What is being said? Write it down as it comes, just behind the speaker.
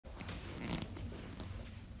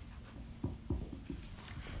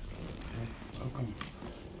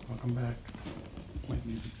Welcome back. Might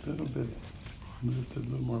need a little bit, just a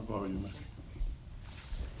little more volume, I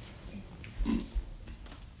think.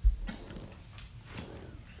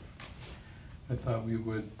 I thought we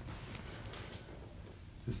would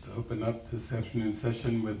just open up this afternoon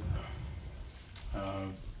session with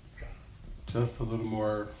just a little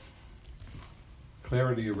more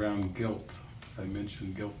clarity around guilt. As I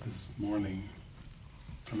mentioned guilt this morning,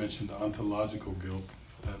 I mentioned ontological guilt.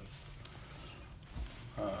 That's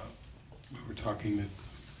we were talking at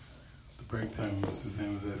the break time.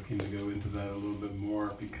 Suzanne was asking to go into that a little bit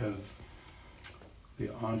more, because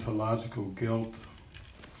the ontological guilt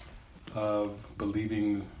of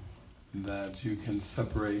believing that you can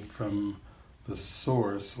separate from the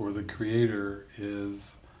source or the creator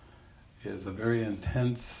is a very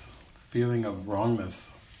intense feeling of wrongness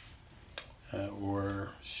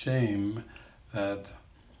or shame that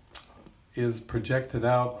is projected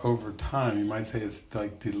out over time. You might say it's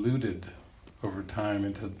like diluted over time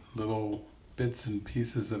into little bits and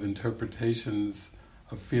pieces of interpretations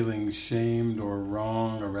of feeling shamed or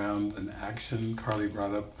wrong around an action. Carly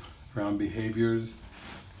brought up around behaviors.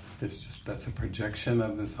 It's just, that's a projection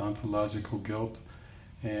of this ontological guilt.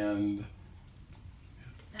 And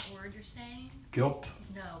is that word you're saying? Guilt?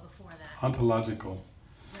 No, before that. Ontological.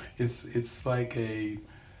 It's like a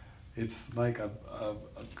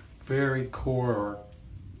very core or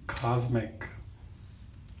cosmic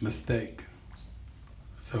mistake.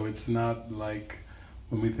 So it's not like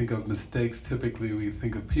when we think of mistakes, typically we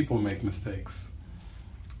think of people make mistakes.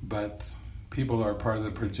 But people are part of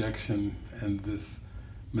the projection, and this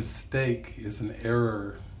mistake is an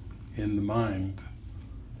error in the mind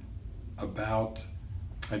about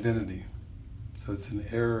identity. So it's an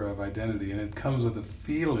error of identity, and it comes with a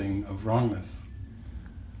feeling of wrongness,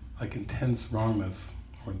 like intense wrongness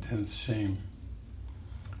or intense shame.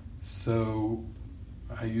 So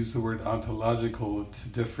I use the word ontological to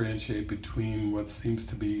differentiate between what seems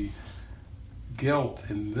to be guilt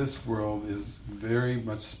in this world is very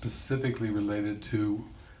much specifically related to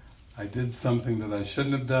I did something that I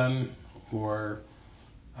shouldn't have done, or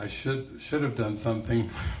I should have done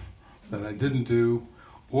something that I didn't do,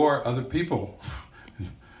 or other people. It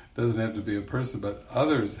doesn't have to be a person, but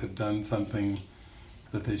others have done something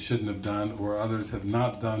that they shouldn't have done, or others have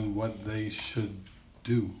not done what they should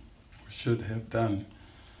do, or should have done.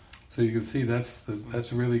 So you can see that's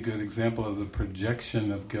a really good example of the projection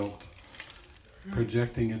of guilt,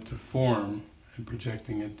 projecting it to form and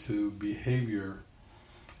projecting it to behavior.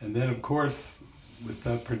 And then of course, with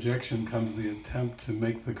that projection comes the attempt to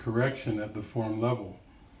make the correction at the form level.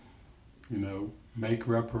 Make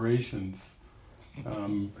reparations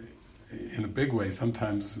in a big way,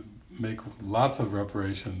 sometimes make lots of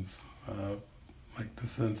reparations, like the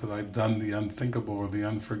sense that I've done the unthinkable or the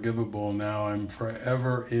unforgivable, now I'm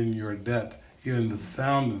forever in your debt. Even the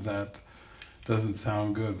sound of that doesn't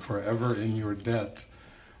sound good. Forever in your debt,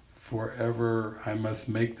 forever I must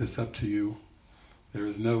make this up to you, there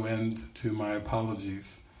is no end to my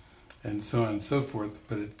apologies, and so on and so forth.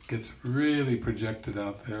 But it gets really projected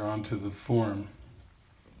out there onto the form.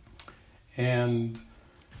 And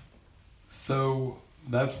so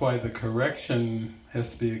that's why the correction has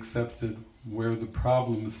to be accepted where the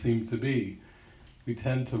problems seem to be. We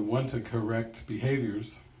tend to want to correct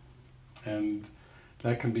behaviors, and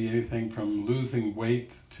that can be anything from losing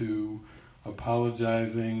weight to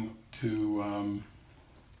apologizing to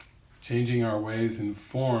changing our ways in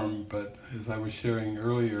form. But as I was sharing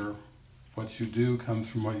earlier, what you do comes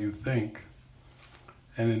from what you think.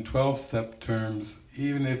 And in 12-step terms,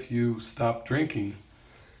 even if you stop drinking,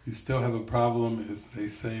 you still have a problem, as they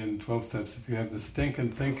say in 12 steps, if you have the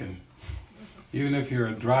stinking thinking. Even if you're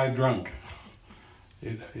a dry drunk,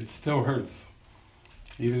 it still hurts.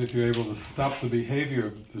 Even if you're able to stop the behavior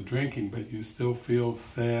of the drinking, but you still feel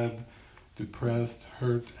sad, depressed,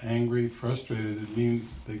 hurt, angry, frustrated, it means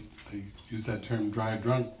they use that term dry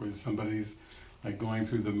drunk, where somebody's like going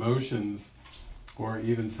through the motions, or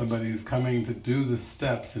even somebody who's coming to do the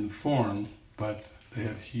steps in form, but they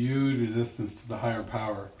have huge resistance to the higher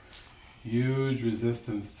power, huge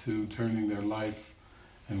resistance to turning their life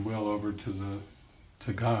and will over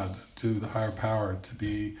to God, to the higher power, to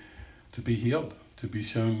be healed, to be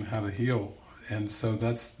shown how to heal. And so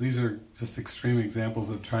these are just extreme examples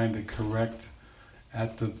of trying to correct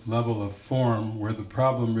at the level of form where the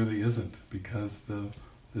problem really isn't, because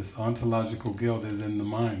this ontological guilt is in the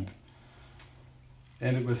mind.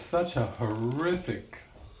 And it was such a horrific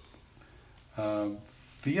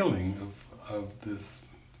feeling of this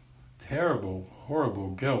terrible, horrible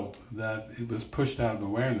guilt that it was pushed out of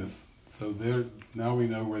awareness. So now we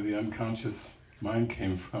know where the unconscious mind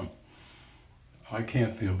came from. I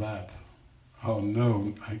can't feel that. Oh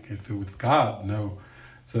no, I can't feel with God, no.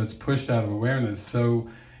 So it's pushed out of awareness. So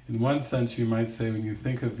in one sense you might say, when you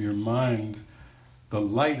think of your mind, the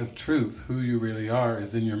light of truth, who you really are,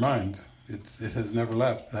 is in your mind. It has never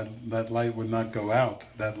left. That light would not go out.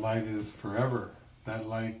 That light is forever. That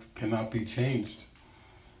light cannot be changed.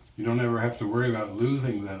 You don't ever have to worry about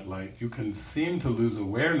losing that light. You can seem to lose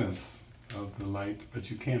awareness of the light, but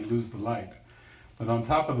you can't lose the light. But on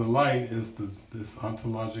top of the light is this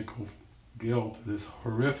ontological guilt, this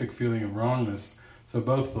horrific feeling of wrongness. So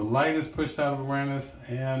both the light is pushed out of awareness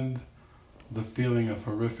and the feeling of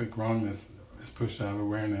horrific wrongness is pushed out of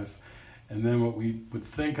awareness. And then what we would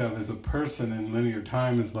think of as a person in linear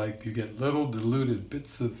time is like you get little diluted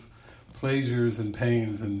bits of pleasures and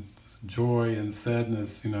pains and joy and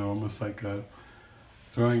sadness, almost like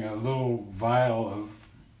throwing a little vial of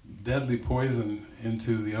deadly poison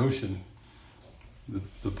into the ocean.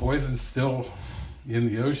 The poison's still in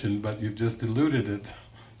the ocean, but you've just diluted it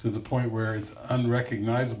to the point where it's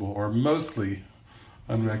unrecognizable, or mostly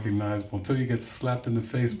unrecognizable, until you get slapped in the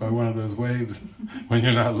face by one of those waves when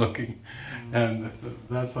you're not looking. And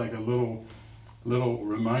that's like a little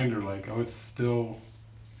reminder, like, oh, it's still,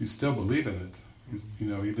 you still believe in it,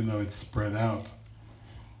 even though it's spread out.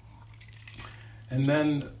 And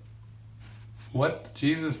then what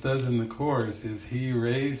Jesus does in the Course is he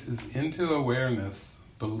raises into awareness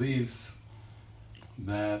beliefs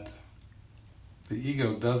that the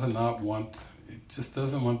ego it just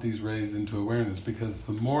doesn't want these raised into awareness, because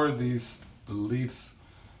the more these beliefs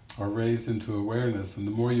are raised into awareness and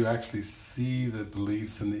the more you actually see the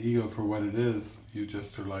beliefs and the ego for what it is, you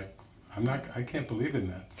just are like, I can't believe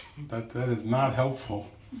in that. That is not helpful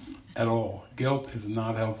at all. Guilt is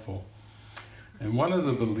not helpful. And one of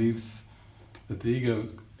the beliefs that the ego,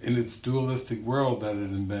 in its dualistic world that it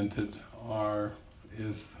invented,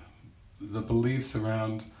 is the beliefs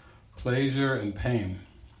around pleasure and pain.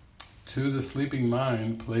 To the sleeping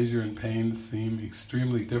mind, pleasure and pain seem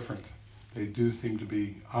extremely different. They do seem to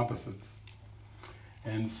be opposites.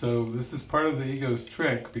 And so this is part of the ego's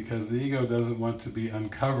trick, because the ego doesn't want to be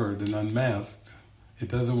uncovered and unmasked. It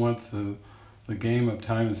doesn't want the game of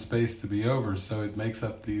time and space to be over, so it makes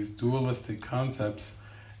up these dualistic concepts,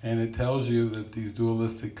 and it tells you that these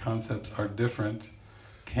dualistic concepts are different,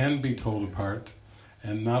 can be told apart,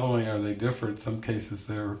 and not only are they different, in some cases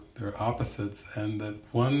they're opposites, and that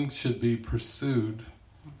one should be pursued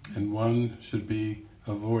and one should be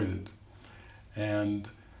avoided. And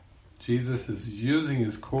Jesus is using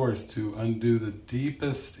his Course to undo the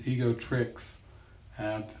deepest ego tricks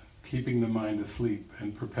at keeping the mind asleep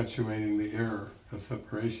and perpetuating the error of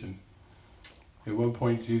separation. At one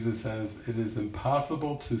point Jesus says, "It is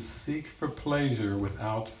impossible to seek for pleasure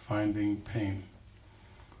without finding pain."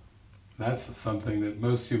 That's something that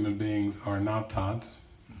most human beings are not taught.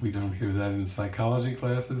 We don't hear that in psychology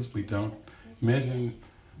classes. We don't mention.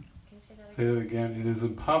 Say that again. It is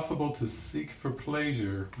impossible to seek for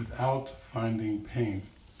pleasure without finding pain.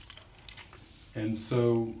 And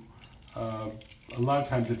so, a lot of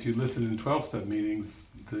times if you listen in 12-step meetings,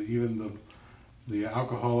 even the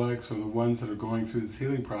alcoholics or the ones that are going through this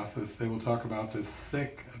healing process, they will talk about this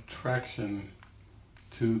sick attraction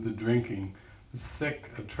to the drinking, the sick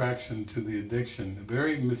attraction to the addiction,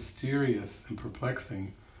 very mysterious and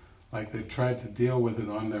perplexing, like they've tried to deal with it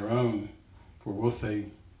on their own for, we'll say,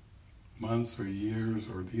 months or years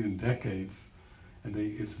or even decades, and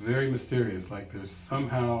it's very mysterious, like they're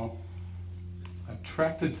somehow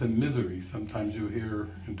attracted to misery. Sometimes you hear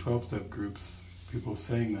in 12-step groups people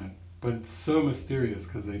saying that, but it's so mysterious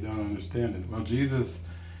because they don't understand it. Well, Jesus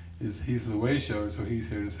he's the way shower, so he's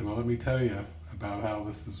here to say, well, let me tell you about how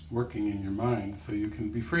this is working in your mind so you can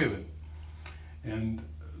be free of it. And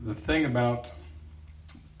the thing about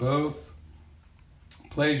both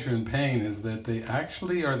pleasure and pain is that they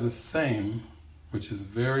actually are the same, which is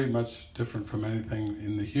very much different from anything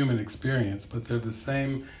in the human experience, but they're the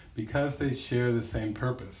same because they share the same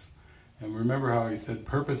purpose. And remember how he said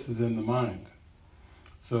purpose is in the mind.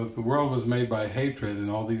 So if the world was made by hatred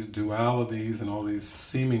and all these dualities and all these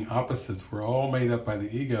seeming opposites were all made up by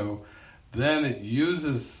the ego, then it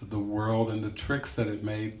uses the world and the tricks that it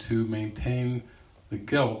made to maintain the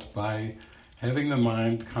guilt by having the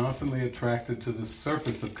mind constantly attracted to the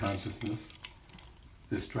surface of consciousness,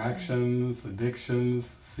 distractions, addictions,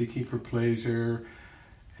 seeking for pleasure,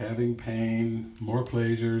 having pain, more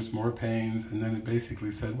pleasures, more pains, and then it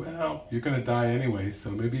basically said, well, you're going to die anyway,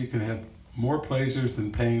 so maybe you can have more pleasures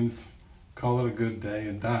than pains, call it a good day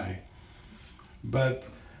and die. But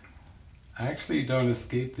actually you don't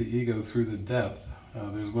escape the ego through the death.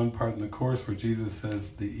 There's one part in the Course where Jesus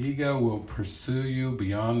says, the ego will pursue you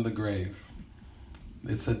beyond the grave.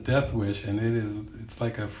 it's a death wish, and it's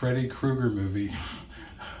like a Freddy Krueger movie.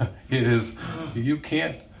 It is, you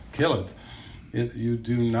can't kill it. You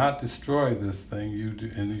do not destroy this thing,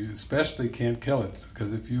 and you especially can't kill it,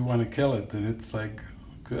 because if you want to kill it, then it's like,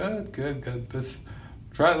 good.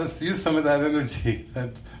 Let's use some of that energy,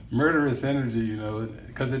 that murderous energy,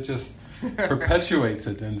 because it just perpetuates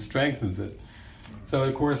it and strengthens it. So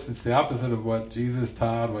of course it's the opposite of what Jesus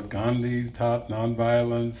taught, what Gandhi taught,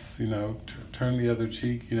 nonviolence, turn the other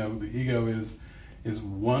cheek. The ego is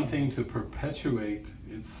wanting to perpetuate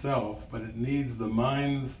itself, but it needs the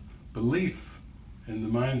mind's belief and the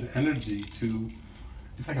mind's energy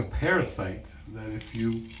it's like a parasite, that if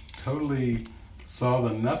you totally saw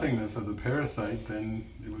the nothingness of the parasite, then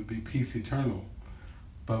it would be peace eternal.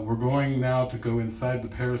 But we're going now to go inside the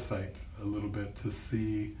parasite a little bit to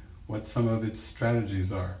see what some of its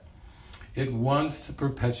strategies are. It wants to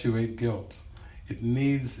perpetuate guilt. It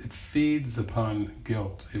feeds upon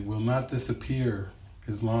guilt. It will not disappear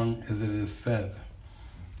as long as it is fed.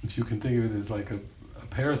 If you can think of it as like a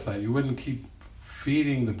parasite, you wouldn't keep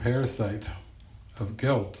feeding the parasite of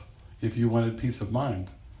guilt if you wanted peace of mind.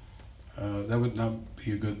 That would not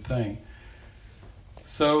be a good thing.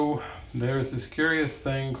 So there's this curious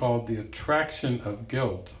thing called the attraction of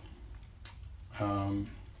guilt,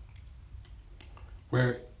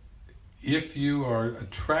 where if you are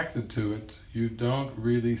attracted to it, you don't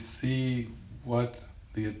really see what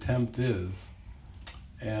the attempt is.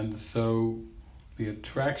 And so the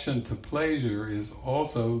attraction to pleasure is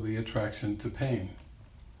also the attraction to pain,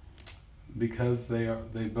 because they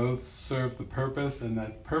both serve the purpose, and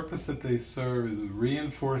that purpose that they serve is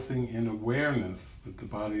reinforcing in awareness that the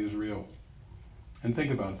body is real. And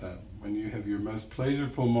think about that. When you have your most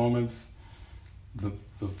pleasureful moments,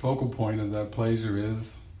 the focal point of that pleasure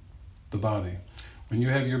is the body. When you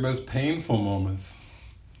have your most painful moments,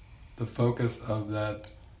 the focus of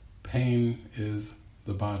that pain is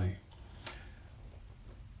the body.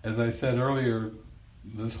 As I said earlier,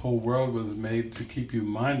 this whole world was made to keep you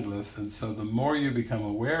mindless, and so the more you become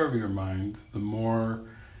aware of your mind, the more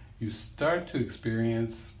you start to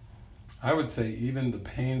experience, I would say, even the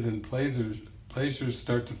pains and pleasures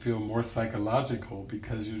start to feel more psychological,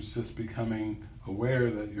 because you're just becoming aware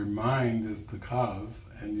that your mind is the cause,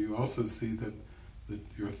 and you also see that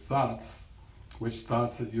your thoughts, which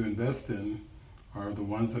thoughts that you invest in, are the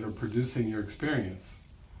ones that are producing your experience.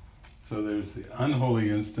 So there's the unholy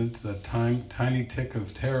instant, that tiny tick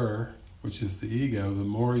of terror, which is the ego. The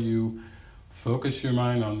more you focus your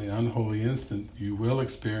mind on the unholy instant, you will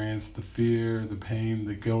experience the fear, the pain,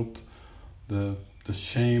 the guilt, the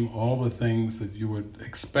shame, all the things that you would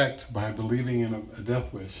expect by believing in a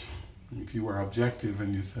death wish. If you were objective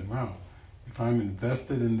and you said, wow, if I'm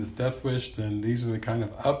invested in this death wish, then these are the kind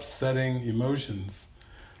of upsetting emotions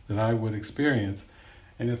that I would experience.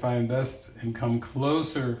 And if I invest and come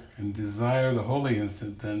closer and desire the holy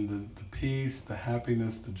instant, then the peace, the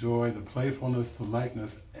happiness, the joy, the playfulness, the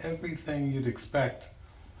lightness, everything you'd expect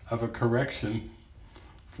of a correction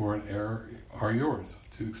for an error are yours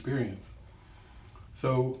to experience.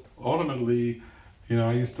 So ultimately,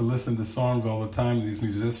 I used to listen to songs all the time. These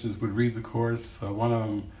musicians would read the chorus. One of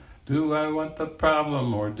them, do I want the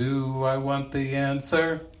problem or do I want the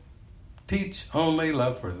answer? Teach only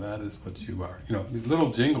love, for that is what you are. These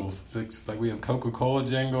little jingles, like we have Coca-Cola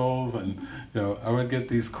jingles, and I would get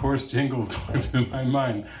these coarse jingles going through my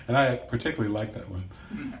mind, and I particularly like that one.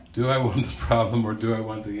 Do I want the problem or do I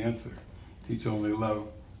want the answer? Teach only love,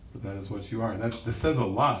 for that is what you are. This says a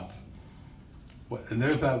lot. And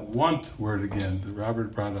there's that want word again that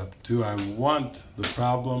Robert brought up. Do I want the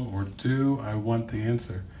problem or do I want the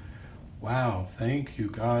answer? Wow, thank you,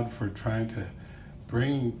 God, for trying to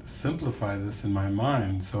simplify this in my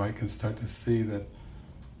mind, so I can start to see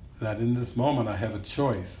that in this moment I have a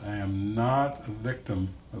choice. I am not a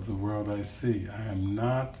victim of the world I see. I am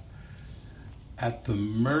not at the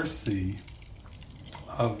mercy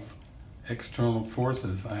of external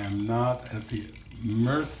forces. I am not at the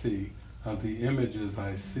mercy of the images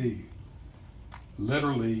I see.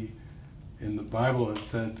 Literally, in the Bible it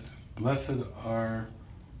said, blessed are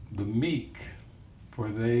the meek, for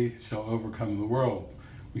they shall overcome the world.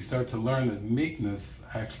 We start to learn that meekness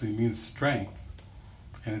actually means strength,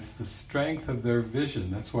 and it's the strength of their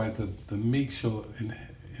vision. That's why the meek shall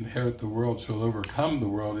inherit the world, shall overcome the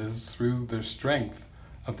world, is through their strength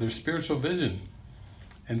of their spiritual vision.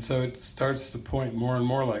 And so it starts to point more and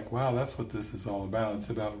more like, wow, that's what this is all about. It's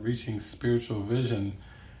about reaching spiritual vision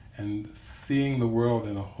and seeing the world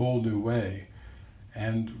in a whole new way,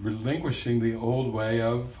 and relinquishing the old way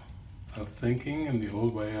of thinking, and the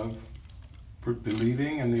old way of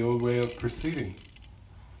believing, and the old way of perceiving.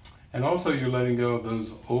 And also you're letting go of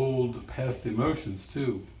those old past emotions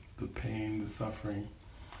too, the pain, the suffering.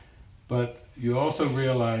 But you also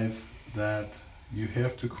realize that you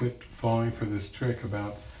have to quit falling for this trick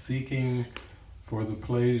about seeking for the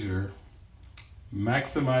pleasure,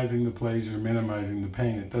 maximizing the pleasure, minimizing the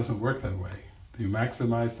pain. It doesn't work that way. You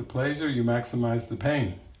maximize the pleasure, you maximize the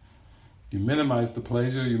pain. You minimize the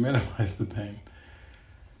pleasure, you minimize the pain.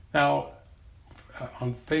 Now,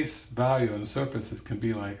 on face value, on the surface, it can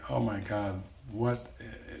be like, oh my God, what,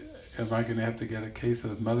 am I going to have to get a case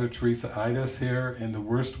of Mother Teresa-itis here in the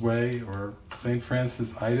worst way, or St.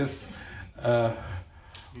 Francis-itis?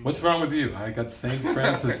 What's wrong with you? I got St.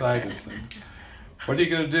 Francis-itis. What are you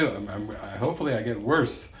going to do? Hopefully I get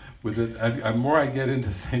worse with it. The more I get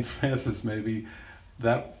into St. Francis, maybe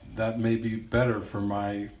that may be better for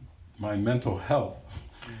my mental health.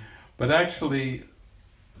 But actually,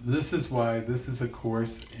 this is why this is a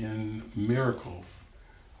course in miracles.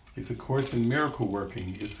 It's a course in miracle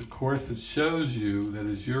working. It's a course that shows you that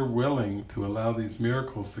as you're willing to allow these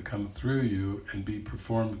miracles to come through you and be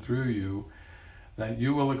performed through you, that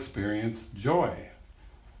you will experience joy.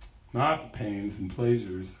 Not pains and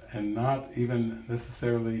pleasures, and not even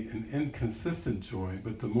necessarily an inconsistent joy,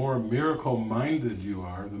 but the more miracle-minded you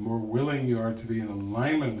are, the more willing you are to be in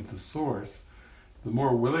alignment with the Source, the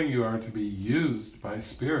more willing you are to be used by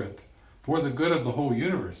Spirit for the good of the whole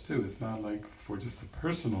universe too. It's not like for just a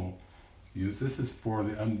personal use. This is for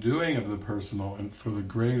the undoing of the personal and for the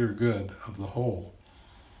greater good of the whole.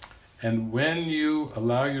 And when you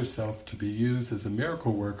allow yourself to be used as a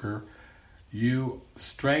miracle worker, you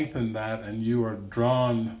strengthen that and you are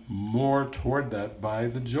drawn more toward that by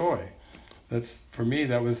the joy. That's, for me,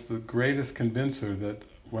 that was the greatest convincer, that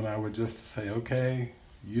when I would just say, okay,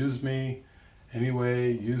 use me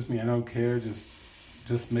anyway, use me, I don't care,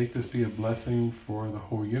 just make this be a blessing for the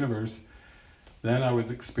whole universe, then I would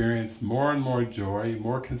experience more and more joy,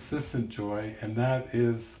 more consistent joy, and that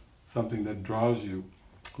is something that draws you.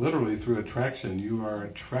 Literally through attraction, you are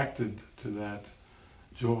attracted to that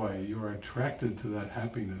joy, you are attracted to that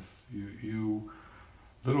happiness. You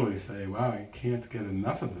literally say, wow, I can't get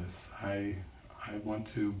enough of this. I want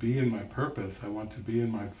to be in my purpose, I want to be in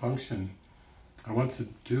my function, I want to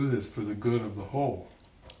do this for the good of the whole.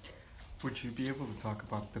 Would you be able to talk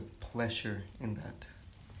about the pleasure in that?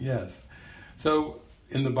 Yes. So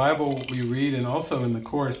in the Bible we read, and also in the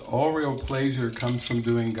Course, all real pleasure comes from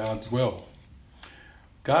doing God's will.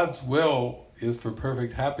 God's will is for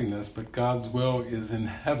perfect happiness, but God's will is in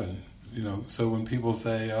heaven. So when people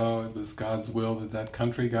say, oh, it was God's will that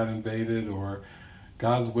country got invaded, or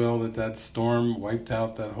God's will that storm wiped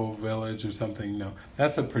out that whole village or something, no.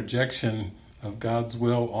 That's a projection of God's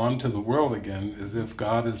will onto the world again, as if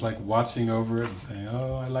God is like watching over it and saying,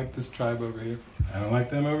 oh, I like this tribe over here, I don't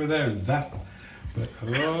like them over there, zap. But,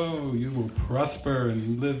 oh, you will prosper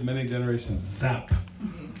and live many generations, zap.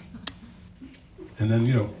 And then,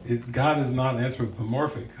 God is not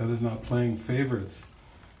anthropomorphic. God is not playing favorites.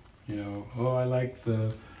 Oh, I like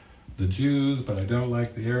the Jews, but I don't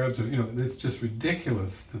like the Arabs. Or, it's just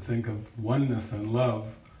ridiculous to think of oneness and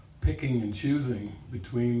love, picking and choosing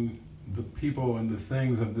between the people and the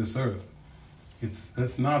things of this earth.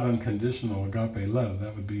 That's not unconditional agape love.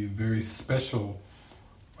 That would be very special,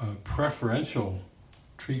 preferential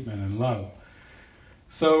treatment and love.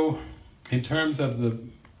 So, in terms of the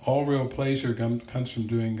all real pleasure comes from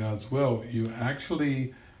doing God's will, you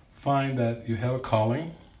actually find that you have a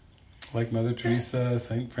calling, like Mother Teresa,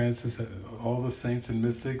 St. Francis, all the saints and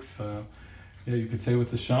mystics. You could say with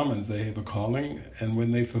the shamans, they have a calling, and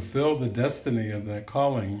when they fulfill the destiny of that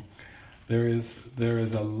calling, there is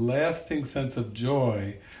a lasting sense of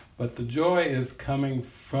joy, but the joy is coming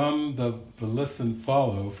from the listen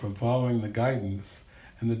follow, from following the guidance,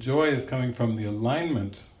 and the joy is coming from the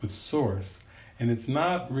alignment with Source. And it's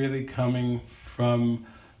not really coming from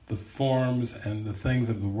the forms and the things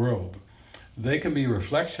of the world. They can be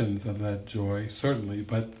reflections of that joy, certainly,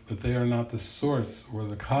 but they are not the source or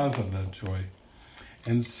the cause of that joy.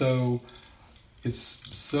 And so it's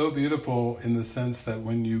so beautiful in the sense that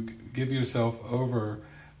when you give yourself over,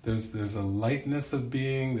 there's a lightness of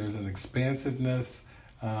being, there's an expansiveness,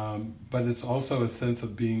 but it's also a sense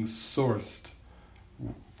of being sourced.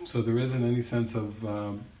 So there isn't any sense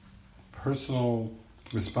of personal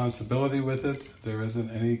responsibility with it. There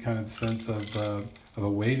isn't any kind of sense of a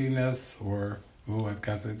weightiness or, oh, I've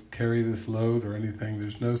got to carry this load or anything.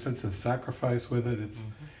 There's no sense of sacrifice with it.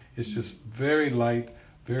 It's just very light,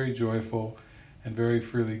 very joyful, and very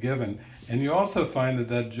freely given. And you also find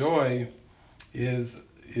that joy is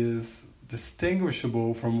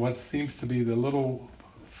distinguishable from what seems to be the little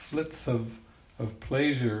flits of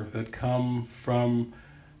pleasure that come from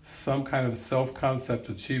some kind of self-concept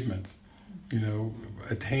achievement,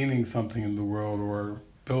 attaining something in the world, or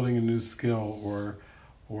building a new skill, or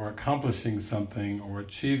accomplishing something, or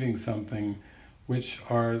achieving something, which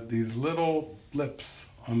are these little blips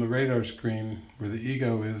on the radar screen where the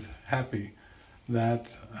ego is happy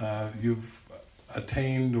that you've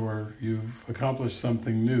attained or you've accomplished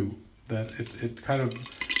something new, that it kind of,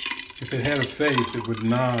 if it had a face, it would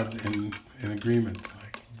nod in agreement,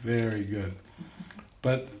 like, very good.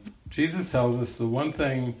 But Jesus tells us the one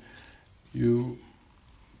thing you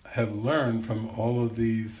have learned from all of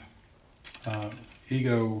these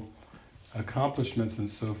ego accomplishments and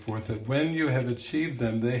so forth, that when you have achieved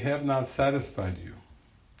them, they have not satisfied you.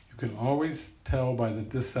 You can always tell by the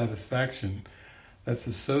dissatisfaction that's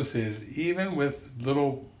associated, even with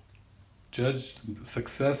little judged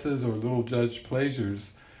successes or little judged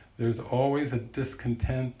pleasures. There's always a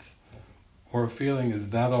discontent or a feeling, is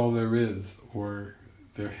that all there is? Or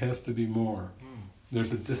there has to be more.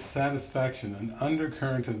 There's a dissatisfaction, an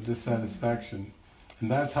undercurrent of dissatisfaction. And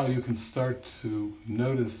that's how you can start to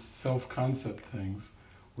notice self-concept things,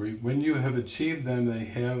 where when you have achieved them, they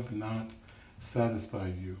have not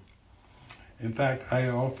satisfied you. In fact, I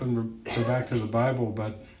often go back to the Bible,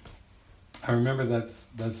 but I remember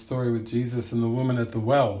that story with Jesus and the woman at the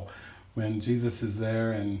well, when Jesus is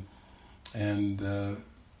there and the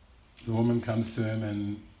woman comes to him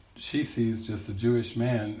and she sees just a Jewish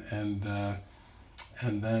man,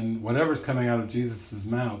 and then whatever's coming out of Jesus'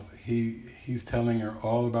 mouth, he's telling her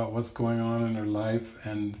all about what's going on in her life,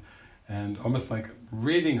 and almost like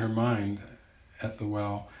reading her mind at the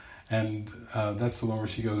well. And that's the one where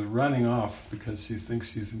she goes running off because she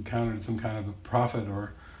thinks she's encountered some kind of a prophet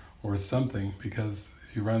or something, because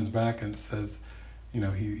he runs back and says,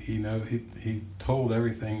 he told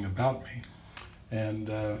everything about me.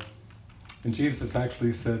 And Jesus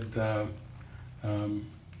actually said,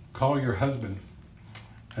 call your husband.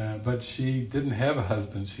 But she didn't have a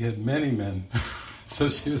husband, she had many men. So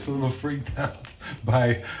she was a little freaked out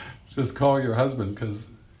by just call your husband, because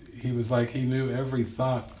he was like, he knew every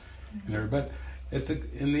thought in her. But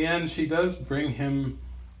in the end, she does bring him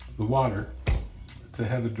the water to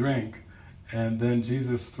have a drink, and then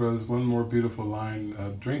Jesus throws one more beautiful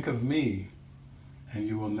line, drink of me, and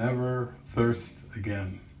you will never thirst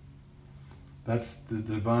again. That's the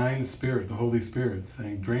divine spirit, the Holy Spirit,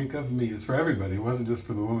 saying, drink of me. It's for everybody. It wasn't just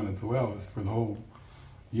for the woman at the well. It was for the whole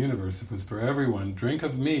universe. It was for everyone. Drink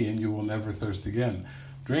of me and you will never thirst again.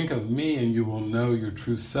 Drink of me and you will know your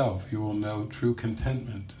true self. You will know true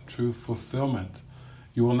contentment, true fulfillment.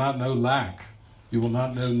 You will not know lack. You will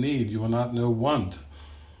not know need. You will not know want.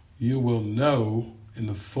 You will know in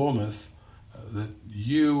the fullness that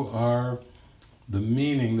you are the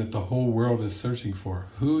meaning that the whole world is searching for.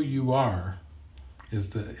 Who you are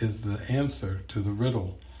is the answer to the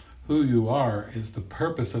riddle. Who you are is the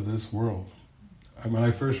purpose of this world. And when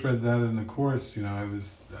I first read that in the Course, I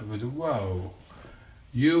was whoa.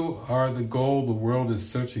 You are the goal the world is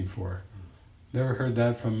searching for. Never heard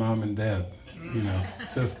that from Mom and Dad.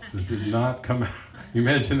 Just did not come out.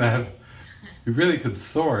 Imagine that. You really could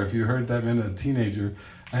soar if you heard that when a teenager.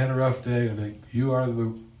 I had a rough day. I think, you are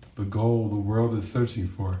the goal the world is searching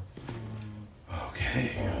for.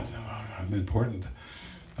 Okay, I'm important.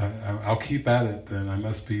 I'll keep at it then. I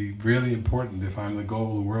must be really important if I'm the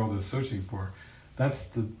goal the world is searching for. That's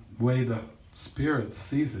the way the Spirit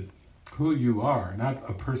sees it. Who you are, not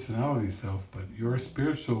a personality self, but your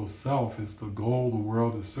spiritual self is the goal the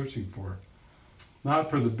world is searching for. Not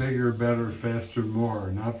for the bigger, better, faster,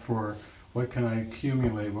 more. Not for what can I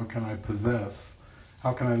accumulate, what can I possess,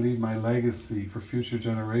 how can I leave my legacy for future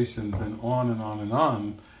generations, and on and on and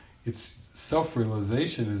on. It's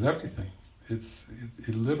self-realization is everything. It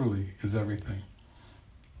literally is everything.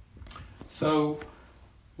 So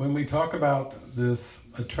when we talk about this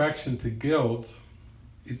attraction to guilt,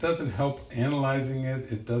 it doesn't help analyzing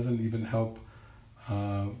it. It doesn't even help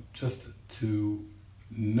just to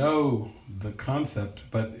know the concept,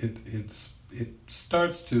 but it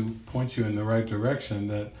starts to point you in the right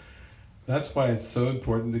direction. That's why it's so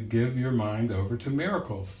important to give your mind over to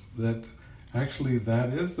miracles. That actually that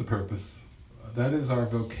is the purpose. That is our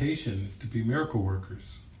vocation, is to be miracle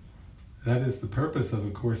workers. That is the purpose of A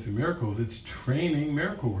Course in Miracles. It's training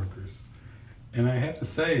miracle workers. And I have to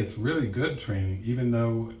say, it's really good training, even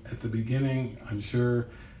though at the beginning, I'm sure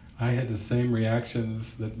I had the same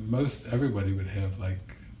reactions that most everybody would have,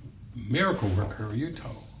 like, miracle worker, are you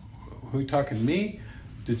talking me?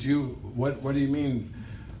 What do you mean?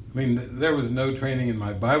 I mean, there was no training in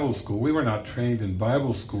my Bible school. We were not trained in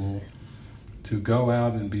Bible school to go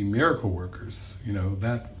out and be miracle workers.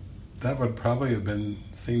 That would probably have been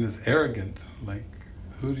seen as arrogant, like,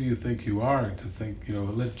 who do you think you are to think,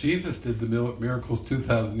 Jesus did the miracles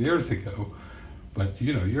 2,000 years ago, but,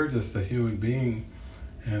 you're just a human being,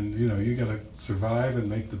 and, you got to survive and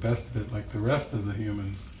make the best of it like the rest of the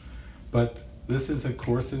humans. But this is a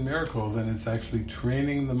Course in Miracles, and it's actually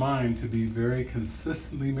training the mind to be very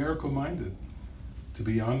consistently miracle-minded, to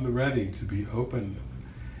be on the ready, to be open.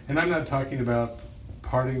 And I'm not talking about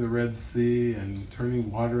parting the Red Sea and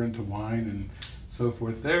turning water into wine and so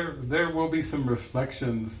forth. There will be some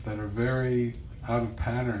reflections that are very out of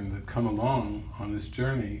pattern that come along on this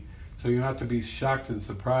journey, so you're not to be shocked and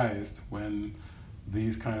surprised when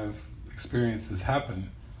these kind of experiences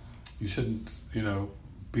happen. You shouldn't,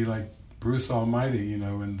 be like Bruce Almighty,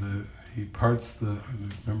 when he parts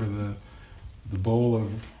remember the bowl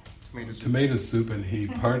of tomato soup, and he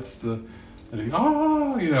parts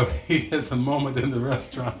he has a moment in the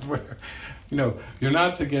restaurant where, you're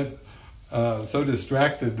not to get so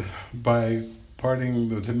distracted by parting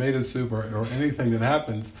the tomato soup or anything that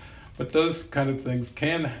happens, but those kind of things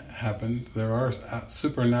can happen. There are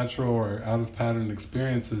supernatural or out-of-pattern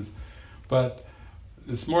experiences, but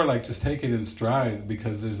it's more like just take it in stride,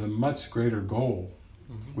 because there's a much greater goal,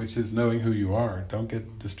 which is knowing who you are. Don't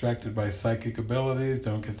get distracted by psychic abilities,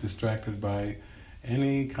 don't get distracted by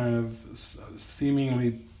any kind of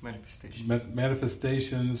seemingly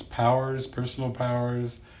manifestations, powers, personal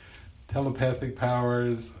powers, telepathic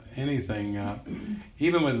powers, anything.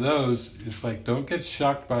 Even with those, it's like, don't get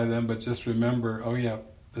shocked by them, but just remember, oh yeah,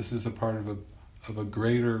 this is a part of a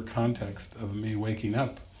greater context of me waking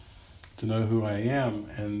up to know who I am,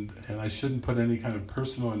 and I shouldn't put any kind of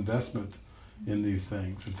personal investment in these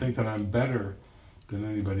things and think that I'm better than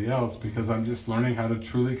anybody else, because I'm just learning how to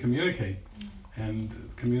truly communicate.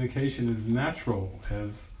 And communication is natural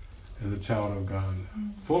as a child of God.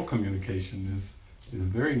 Full communication is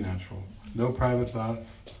very natural. No private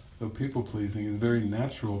thoughts, no people pleasing is very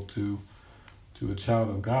natural to a child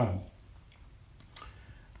of God.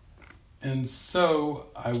 And so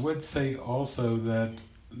I would say also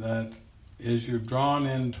that as you're drawn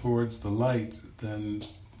in towards the light, then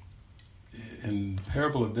in the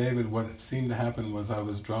parable of David, what seemed to happen was I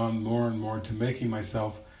was drawn more and more to making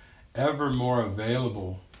myself ever more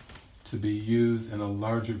available to be used in a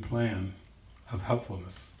larger plan of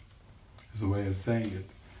helpfulness, is a way of saying it.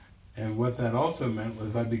 And what that also meant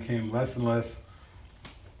was I became less and less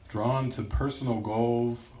drawn to personal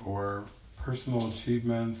goals or personal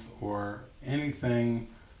achievements or anything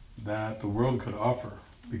that the world could offer,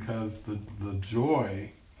 because the joy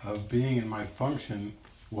of being in my function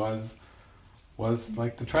was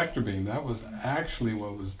like the tractor beam. That was actually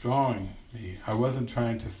what was drawing me. I wasn't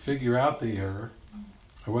trying to figure out the error.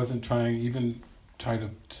 I wasn't trying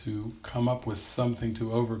to come up with something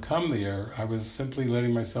to overcome the error. I was simply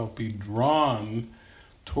letting myself be drawn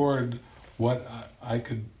toward what I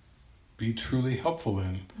could be truly helpful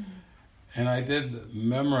in. And I did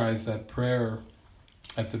memorize that prayer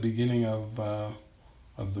at the beginning of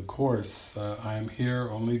the Course. I am here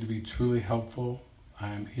only to be truly helpful.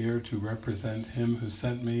 I am here to represent Him who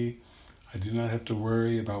sent me. I do not have to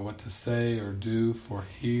worry about what to say or do, for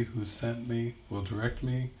He who sent me will direct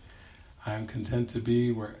me. I am content to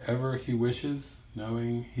be wherever He wishes,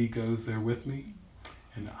 knowing He goes there with me,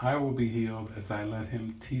 and I will be healed as I let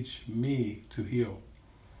Him teach me to heal.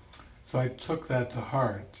 So I took that to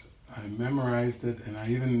heart. I memorized it, and I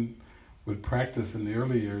even would practice in the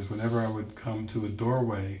early years whenever I would come to a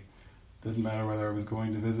doorway. Didn't matter whether I was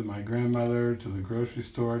going to visit my grandmother, to the grocery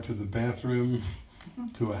store, to the bathroom,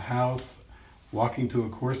 to a house, walking to a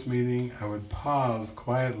Course meeting, I would pause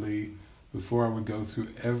quietly before I would go through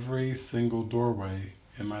every single doorway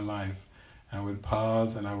in my life. I would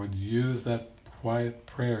pause and I would use that quiet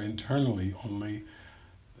prayer internally only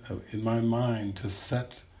in my mind to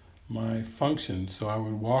set my function. So I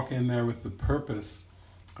would walk in there with the purpose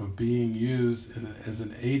of being used as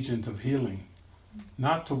an agent of healing.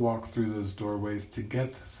 Not to walk through those doorways to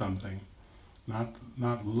get something,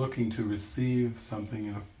 not looking to receive something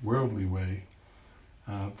in a worldly way.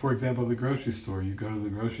 For example, the grocery store. You go to the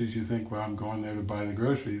groceries, you think, well, I'm going there to buy the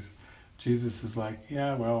groceries. Jesus is like,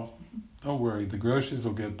 yeah, well, don't worry, the groceries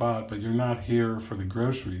will get bought, but you're not here for the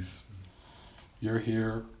groceries. You're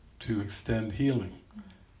here to extend healing.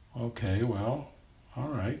 Okay, well, all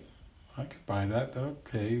right, I could buy that.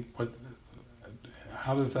 Okay, but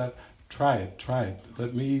how does that... Try it.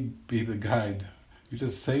 Let me be the guide. You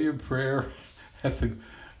just say your prayer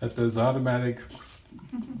at those automatic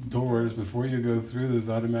doors before you go through those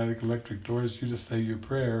automatic electric doors. You just say your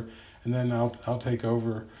prayer, and then I'll take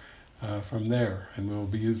over from there, and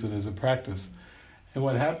we'll use it as a practice. And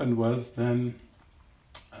what happened was then,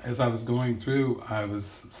 as I was going through, I was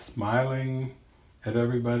smiling at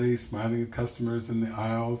everybody, smiling at customers in the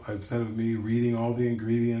aisles. I've said of me reading all the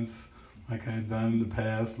ingredients like I had done in the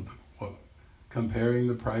past, comparing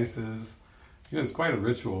the prices. It's quite a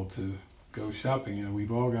ritual to go shopping.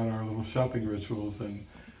 We've all got our little shopping rituals, and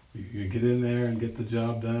you get in there and get the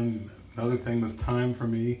job done. Another thing was time for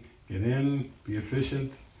me. Get in, be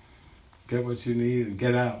efficient, get what you need, and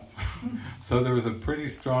get out. So there was a pretty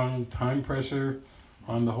strong time pressure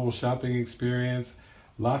on the whole shopping experience.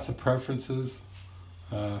 Lots of preferences.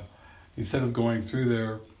 Instead of going through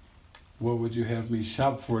there, what would you have me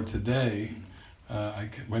shop for today? I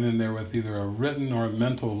went in there with either a written or a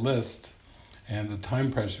mental list and the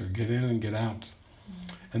time pressure, get in and get out.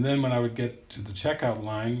 And then when I would get to the checkout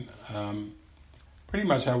line, pretty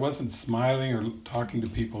much I wasn't smiling or talking to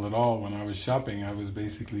people at all when I was shopping. I was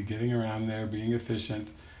basically getting around there, being efficient,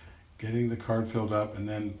 getting the cart filled up, and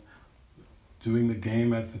then doing the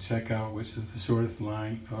game at the checkout, which is the shortest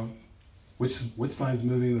line. Which line's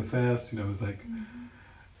moving the fast? It's like,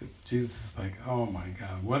 Jesus is like, oh my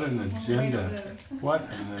God, what an agenda. What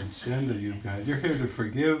an agenda you've got. You're here to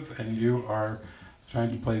forgive, and you are trying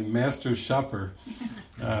to play master shopper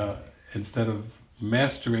instead of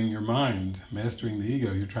mastering your mind, mastering the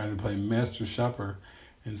ego. You're trying to play master shopper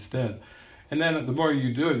instead. And then the more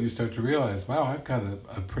you do it, you start to realize, wow, I've got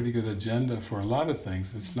a pretty good agenda for a lot of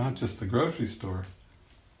things. It's not just the grocery store.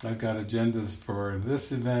 I've got agendas for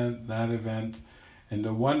this event, that event, and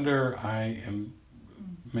no wonder I am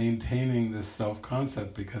maintaining this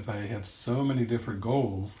self-concept, because I have so many different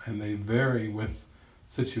goals, and they vary with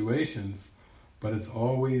situations, but it's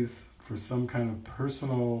always for some kind of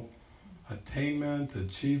personal attainment,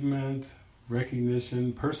 achievement,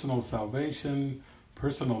 recognition, personal salvation,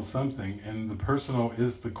 personal something, and the personal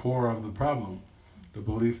is the core of the problem. The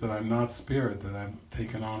belief that I'm not spirit, that I've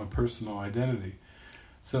taken on a personal identity.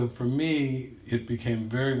 So for me, it became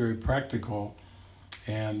very, very practical,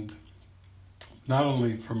 and not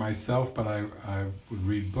only for myself, but I would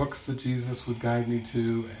read books that Jesus would guide me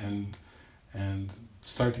to, and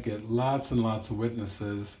start to get lots and lots of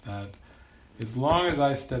witnesses that as long as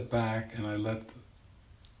I step back and I let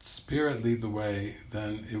Spirit lead the way,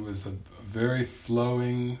 then it was a very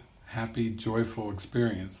flowing, happy, joyful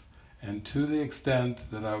experience. And to the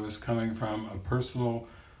extent that I was coming from a personal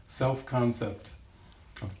self-concept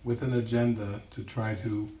with an agenda to try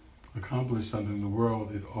to accomplish something in the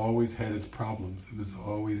world, it always had its problems. It was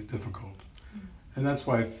always difficult. And that's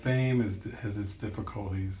why fame has its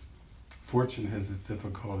difficulties, fortune has its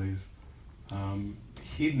difficulties,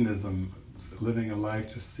 hedonism, living a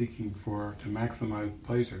life just seeking to maximize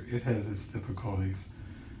pleasure, it has its difficulties.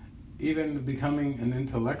 Even becoming an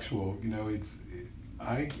intellectual,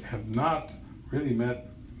 I have not really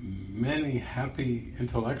met many happy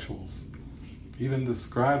intellectuals. Even the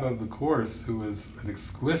scribe of the course, who was an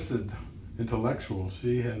exquisite intellectual,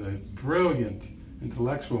 she had a brilliant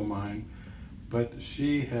intellectual mind, but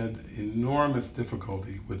she had enormous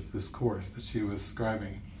difficulty with this course that she was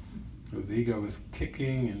scribing. The ego was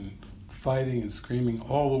kicking and fighting and screaming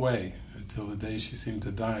all the way until the day she seemed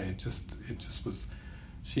to die. It just was.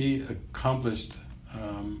 She accomplished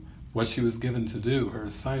what she was given to do, her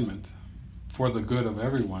assignment, for the good of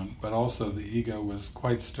everyone, but also the ego was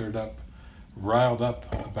quite stirred up, riled up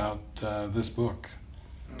about this book.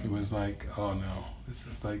 It was like, oh no, this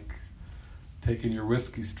is like taking your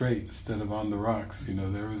whiskey straight instead of on the rocks.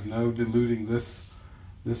 There was no diluting this.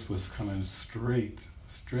 This was coming straight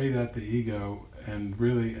at the ego, and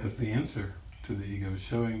really as the answer to the ego,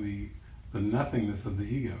 showing the nothingness of the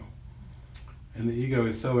ego. And the ego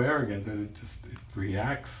is so arrogant that it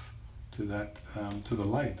reacts to that, to the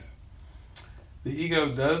light. The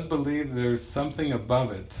ego does believe there's something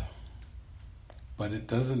above it, but it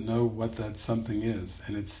doesn't know what that something is,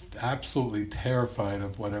 and it's absolutely terrified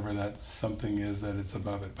of whatever that something is that it's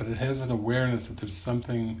above it. But it has an awareness that there's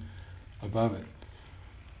something above it.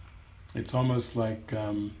 It's almost like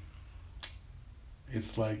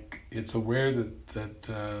it's aware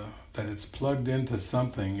that it's plugged into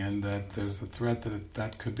something, and that there's a threat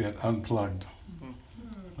that could get unplugged.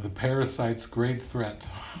 The parasite's great threat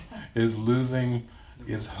is losing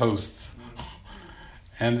its hosts.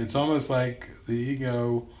 And it's almost like the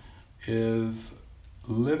ego is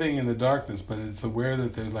living in the darkness, but it's aware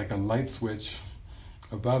that there's like a light switch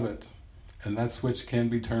above it, and that switch can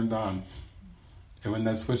be turned on. And when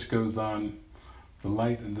that switch goes on, the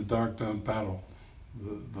light and the dark don't battle.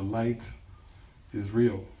 The light is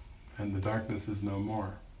real, and the darkness is no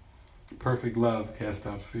more. Perfect love casts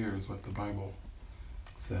out fear is what the Bible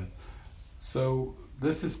said. So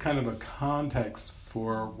this is kind of a context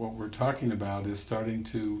for what we're talking about, is starting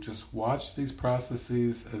to just watch these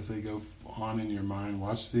processes as they go on in your mind.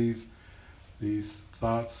 Watch these these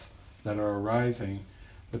thoughts that are arising,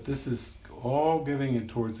 but this is all giving it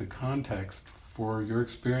towards a context for your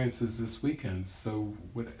experiences this weekend. So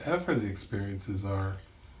whatever the experiences are,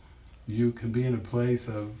 you can be in a place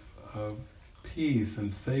of peace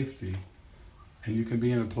and safety, and you can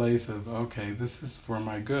be in a place of, okay, this is for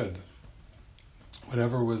my good.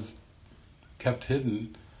 Whatever was kept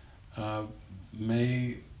hidden,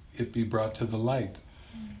 may it be brought to the light.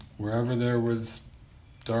 Wherever there was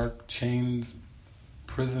dark, chained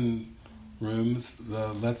prison rooms,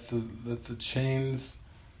 let the chains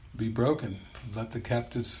be broken. Let the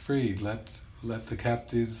captives free. Let the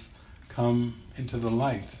captives come into the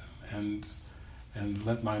light, and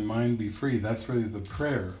let my mind be free. That's really the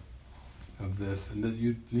prayer of this, and that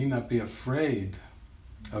you need not be afraid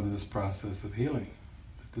of this process of healing.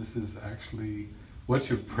 That this is actually what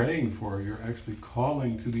you're praying for. You're actually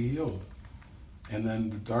calling to be healed. And then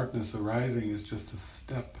the darkness arising is just a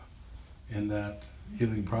step in that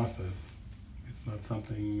healing process. It's not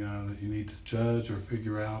something that you need to judge or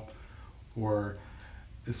figure out, or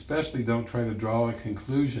especially don't try to draw a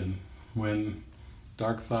conclusion when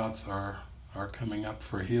dark thoughts are coming up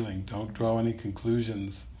for healing. Don't draw any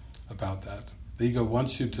conclusions about that. The ego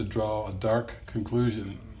wants you to draw a dark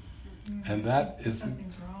conclusion, and that is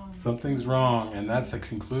something's wrong, and that's a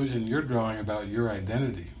conclusion you're drawing about your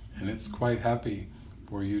identity, and it's quite happy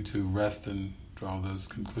for you to rest and draw those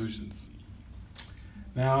conclusions.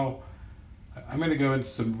 Now, I'm going to go into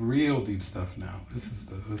some real deep stuff now. This is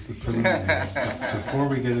the preliminary. Just before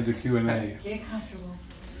we get into Q&A. Get comfortable.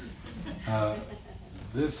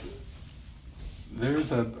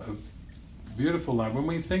 There's a beautiful line. When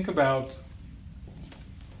we think about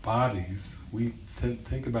bodies, we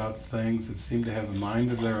think about things that seem to have a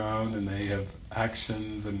mind of their own, and they have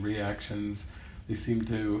actions and reactions. They seem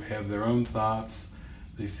to have their own thoughts.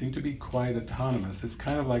 They seem to be quite autonomous. It's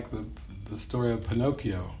kind of like the story of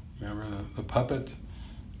Pinocchio. Remember the puppet,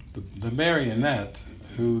 the marionette,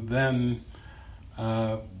 who then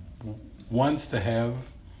wants to have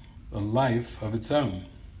a life of its own.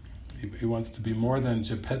 He wants to be more than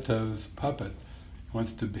Geppetto's puppet. He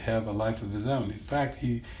wants to have a life of his own. In fact,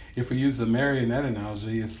 if we use the marionette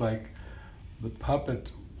analogy, it's like the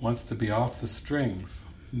puppet wants to be off the strings,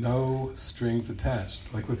 no strings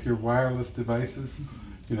attached. Like with your wireless devices,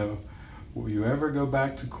 will you ever go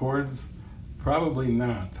back to cords? Probably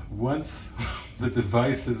not. Once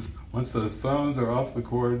those phones are off the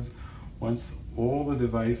cords, once all the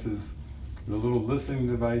devices, the little listening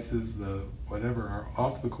devices, the whatever are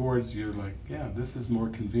off the cords, you're like, yeah, this is more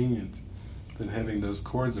convenient than having those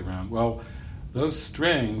cords around. Well, those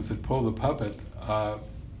strings that pull the puppet,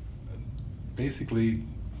 basically,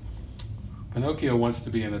 Pinocchio wants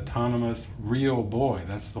to be an autonomous, real boy.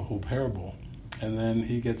 That's the whole parable. And then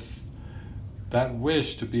he gets that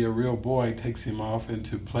wish to be a real boy takes him off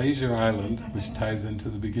into Pleasure Island, which ties into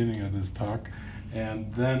the beginning of this talk,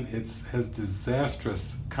 and then it has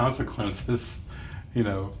disastrous consequences,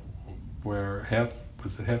 where half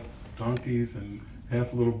donkeys and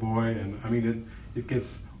half little boy, and it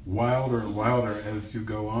gets wilder and wilder as you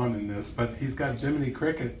go on in this, but he's got Jiminy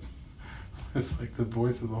Cricket. It's like the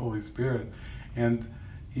voice of the Holy Spirit, and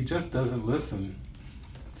he just doesn't listen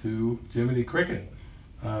to Jiminy Cricket.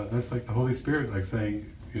 That's like the Holy Spirit, like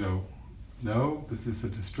saying, no, this is a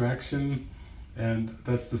distraction, and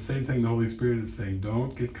that's the same thing the Holy Spirit is saying.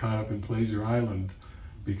 Don't get caught up in Pleasure Island,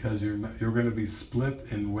 because you're going to be split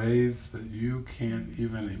in ways that you can't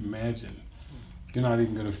even imagine. You're not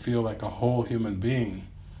even going to feel like a whole human being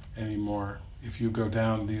anymore if you go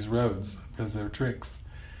down these roads, because they're tricks.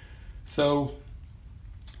 So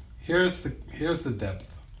here's the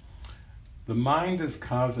depth. The mind is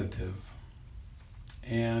causative,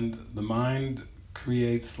 and the mind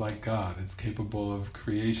creates like God. It's capable of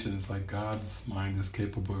creations like God's mind is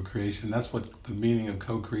capable of creation. That's what the meaning of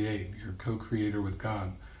co-create. You're a co-creator with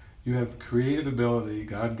God. You have creative ability.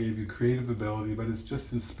 God gave you creative ability, but it's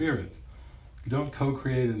just in spirit. You don't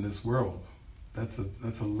co-create in this world. That's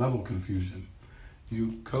a level confusion.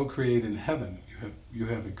 You co-create in heaven. You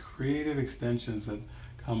have the creative extensions that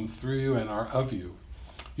come through you and are of you.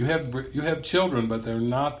 You have children, but they're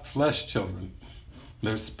not flesh children.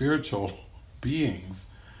 They're spiritual beings,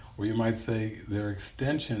 or you might say they're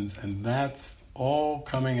extensions, and that's all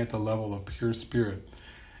coming at the level of pure spirit.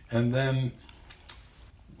 And then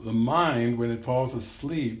the mind, when it falls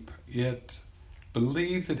asleep, it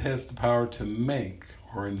believes it has the power to make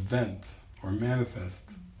or invent or manifest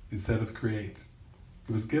instead of create.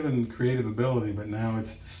 It was given creative ability, but now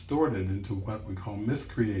it's distorted into what we call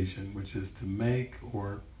miscreation, which is to make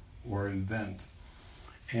or invent.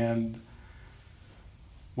 And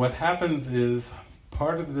what happens is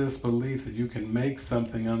part of this belief that you can make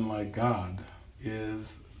something unlike God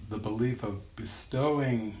is the belief of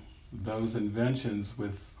bestowing those inventions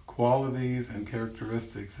with qualities and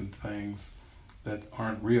characteristics and things that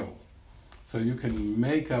aren't real. So you can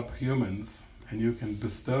make up humans and you can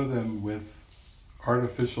bestow them with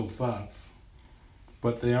artificial thoughts,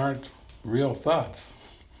 but they aren't real thoughts.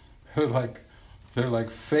 They're like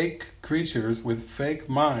fake creatures with fake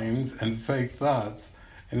minds and fake thoughts,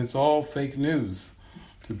 and it's all fake news,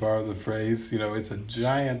 to borrow the phrase. It's a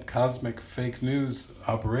giant cosmic fake news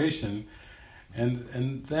operation.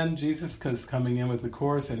 And then Jesus is coming in with the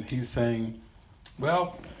Course, and he's saying,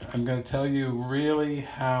 well, I'm going to tell you really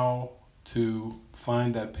how to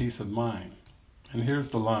find that peace of mind. And here's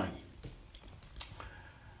the line.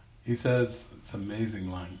 He says, it's an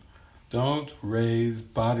amazing line, don't raise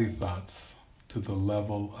body thoughts to the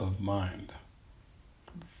level of mind.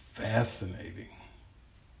 Fascinating.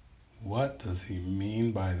 What does he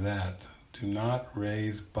mean by that? Do not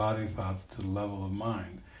raise body thoughts to the level of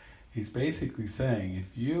mind. He's basically saying,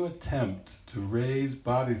 if you attempt to raise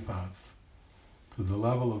body thoughts to the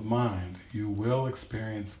level of mind, you will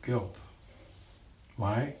experience guilt.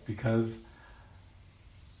 Why? Because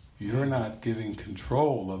you're not giving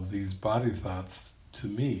control of these body thoughts to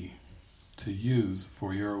me to use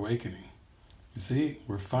for your awakening. You see,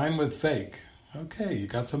 we're fine with fake. Okay, you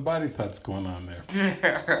got some body thoughts going on there.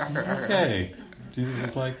 Okay. Jesus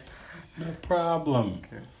is like, no problem.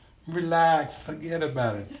 Okay. Relax, forget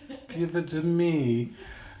about it. Give it to me.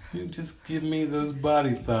 You just give me those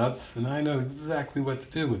body thoughts and I know exactly what to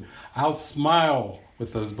do with it. I'll smile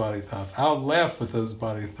with those body thoughts. I'll laugh with those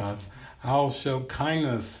body thoughts. I'll show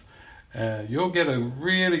kindness. You'll get a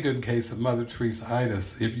really good case of Mother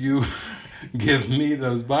Teresa-itis if you give me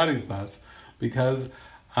those body thoughts, because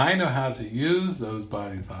I know how to use those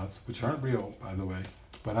body thoughts, which aren't real, by the way,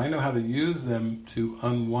 but I know how to use them to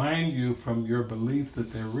unwind you from your belief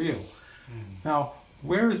that they're real. Now,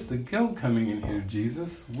 where is the guilt coming in here,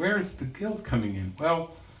 Jesus? Where is the guilt coming in?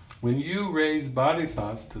 Well, when you raise body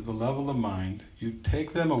thoughts to the level of mind, you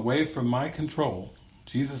take them away from my control,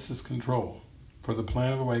 Jesus' control, for the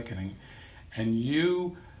plan of awakening, and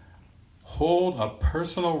you hold a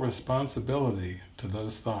personal responsibility to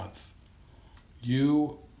those thoughts.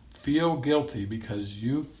 You feel guilty because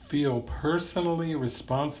you feel personally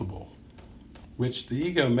responsible, which the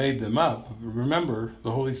ego made them up. Remember,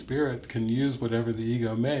 the Holy Spirit can use whatever the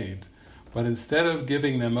ego made, but instead of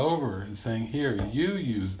giving them over and saying, here, you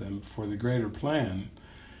use them for the greater plan,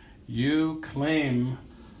 you claim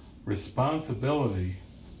responsibility,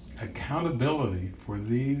 accountability for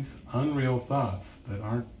these unreal thoughts that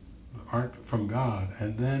aren't from God,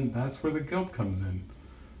 and then that's where the guilt comes in,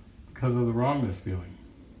 because of the wrongness feeling.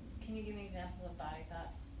 Can you give me an example of body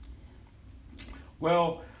thoughts?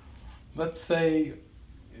 Well, let's say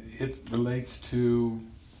it relates to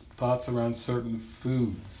thoughts around certain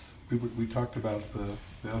foods. We talked about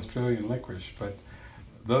the Australian licorice, but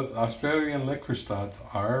the Australian licorice thoughts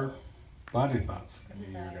are body thoughts. I knew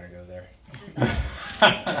you were going to go there.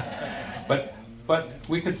 But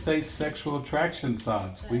we could say sexual attraction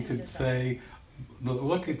thoughts. We could say,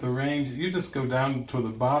 look at the range. You just go down to the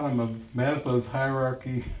bottom of Maslow's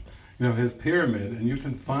hierarchy, his pyramid, and you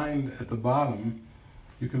can find at the bottom,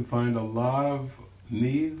 you can find a lot of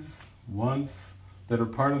needs, wants, that are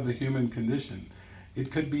part of the human condition.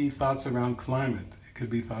 It could be thoughts around climate. It could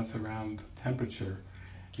be thoughts around temperature.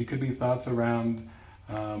 It could be thoughts around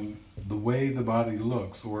the way the body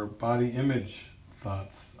looks, or body image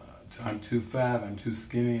thoughts. I'm too fat, I'm too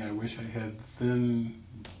skinny, I wish I had thin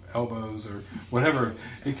elbows, or whatever.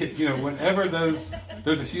 It could, whatever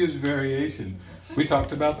there's a huge variation. We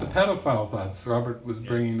talked about the pedophile thoughts Robert was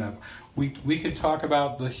bringing up. We could talk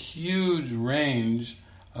about the huge range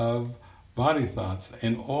of body thoughts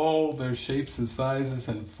in all their shapes and sizes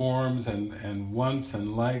and forms and wants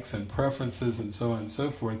and likes and preferences and so on and so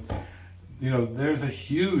forth. There's a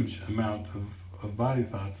huge amount of body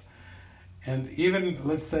thoughts. And even,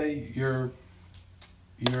 let's say you're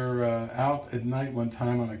out at night one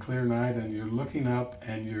time on a clear night and you're looking up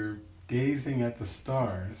and you're gazing at the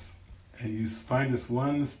stars, and you find this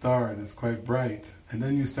one star that's quite bright, and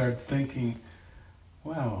then you start thinking,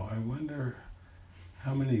 wow, I wonder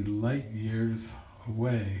how many light years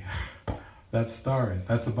away that star is.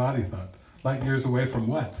 That's a body thought. Light years away from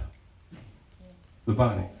what? The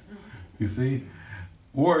body. You see?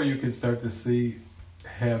 Or you can start to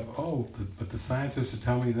but the scientists are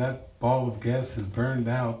telling me that ball of gas has burned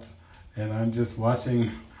out, and I'm just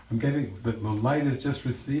watching, the light is just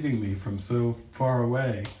receiving me from so far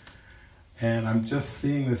away, and I'm just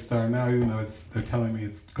seeing the star now, even though they're telling me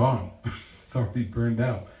it's gone. It's already burned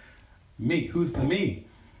out. me. Who's the me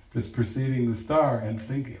that's perceiving the star and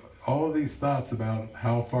thinking all of these thoughts about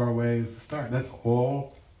how far away is the star? That's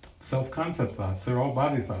all self-concept thoughts. They're all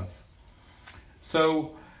body thoughts.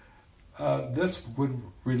 So this would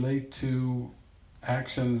relate to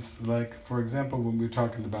actions like, for example, when we're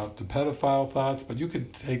talking about the pedophile thoughts, but you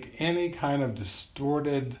could take any kind of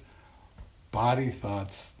distorted body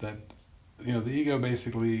thoughts that, the ego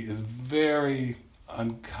basically is very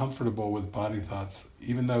uncomfortable with body thoughts.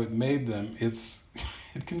 Even though it made them,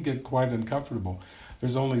 it can get quite uncomfortable.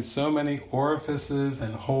 There's only so many orifices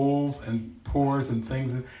and holes and pores and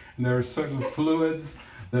things, and there are certain fluids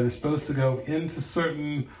that are supposed to go into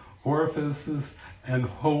certain orifices and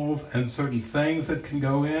holes, and certain things that can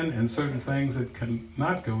go in and certain things that can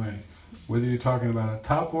not go in. Whether you're talking about a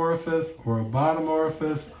top orifice or a bottom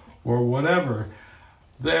orifice or whatever,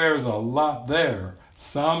 there's a lot there.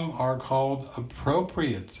 Some are called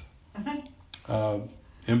appropriate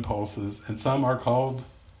impulses, and some are called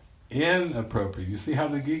inappropriate. You see how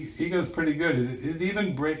the ego is pretty good. It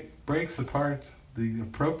even breaks apart the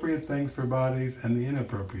appropriate things for bodies and the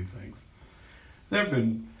inappropriate things. There have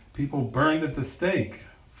been people burned at the stake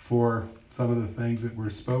for some of the things that were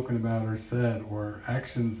spoken about or said, or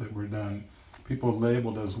actions that were done. People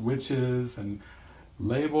labeled as witches and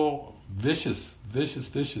label vicious.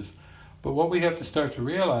 But what we have to start to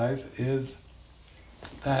realize is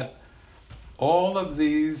that all of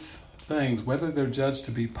these things, whether they're judged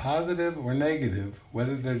to be positive or negative,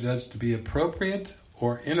 whether they're judged to be appropriate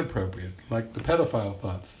or inappropriate, like the pedophile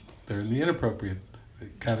thoughts, they're in the inappropriate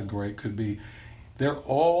category, could be, they're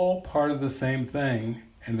all part of the same thing,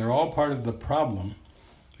 and they're all part of the problem,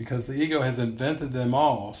 because the ego has invented them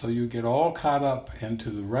all. So you get all caught up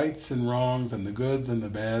into the rights and wrongs and the goods and the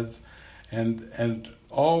bads, and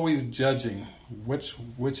always judging which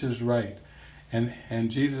is right.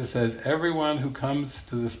 And Jesus says everyone who comes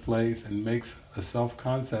to this place and makes a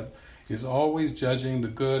self-concept is always judging the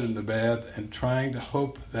good and the bad and trying to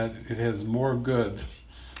hope that it has more good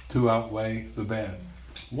to outweigh the bad.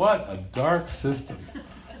 What a dark system.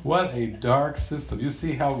 What a dark system. You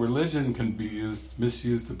see how religion can be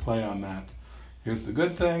misused to play on that. Here's the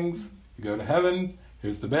good things, you go to heaven.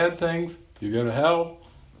 Here's the bad things, you go to hell.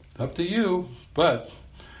 It's up to you. But,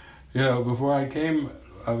 before I came,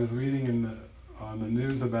 I was reading on the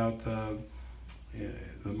news about the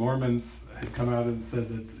Mormons had come out and said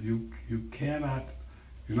that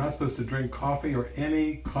you're not supposed to drink coffee or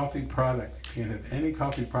any coffee product. You can't have any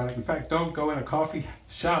coffee product. In fact, don't go in a coffee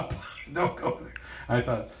shop. Don't go there.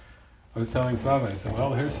 I was telling Svava, I said,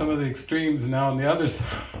 well, here's some of the extremes now on the other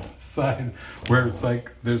side, where it's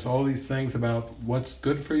like there's all these things about what's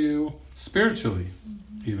good for you spiritually,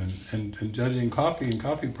 even, and judging coffee and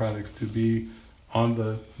coffee products to be on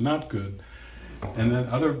the not good. And then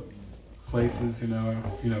other places,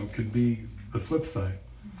 could be the flip side.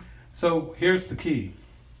 So here's the key.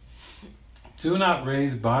 Do not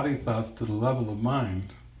raise body thoughts to the level of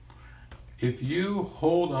mind. If you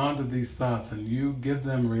hold on to these thoughts and you give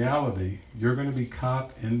them reality, you're going to be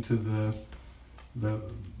caught into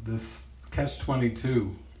this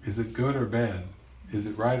catch-22. Is it good or bad? Is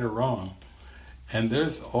it right or wrong? And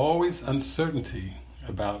there's always uncertainty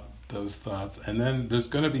about those thoughts, and then there's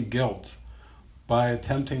going to be guilt by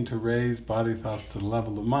attempting to raise body thoughts to the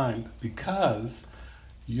level of mind, because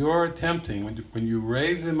you're attempting, when you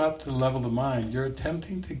raise them up to the level of mind, you're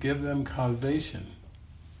attempting to give them causation.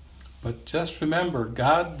 But just remember,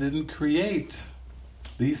 God didn't create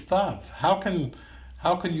these thoughts. How can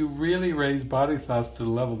you really raise body thoughts to the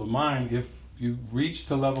level of mind if you reach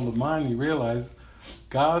the level of mind and you realize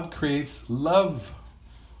God creates love.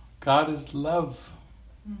 God is love.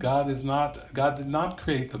 God did not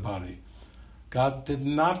create the body. God did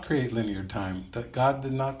not create linear time. God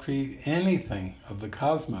did not create anything of the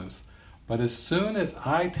cosmos. But as soon as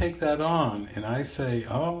I take that on and I say,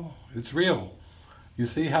 oh, it's real, you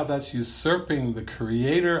see how that's usurping the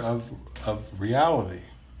creator of reality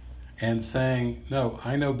and saying, no,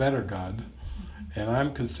 I know better, God, and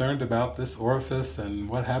I'm concerned about this orifice and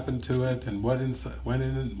what happened to it and what went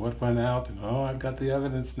in and what went out, and I've got the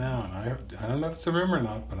evidence now, and I don't know if it's a rumor or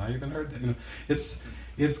not, but I even heard that.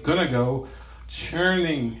 It's going to go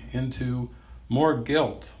churning into more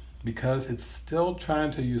guilt because it's still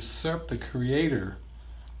trying to usurp the creator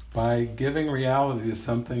by giving reality to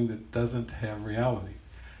something that doesn't have reality.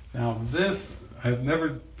 Now this, I've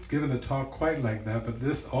never given a talk quite like that, but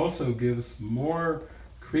this also gives more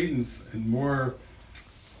credence and more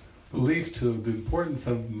belief to the importance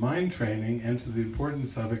of mind training and to the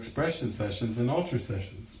importance of expression sessions and altar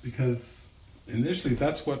sessions, because initially,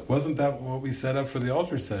 wasn't that what we set up for the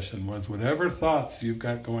altar session, was whatever thoughts you've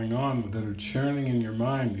got going on that are churning in your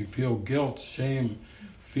mind, you feel guilt, shame,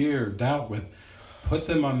 fear, doubt with, put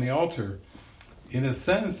them on the altar. In a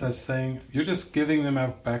sense, that's saying you're just giving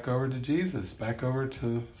them back over to Jesus, back over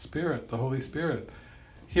to Spirit, the Holy Spirit.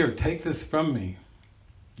 Here, take this from me.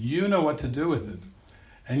 You know what to do with it.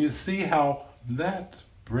 And you see how that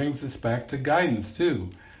brings us back to guidance too.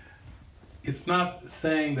 It's not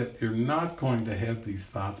saying that you're not going to have these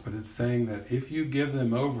thoughts, but it's saying that if you give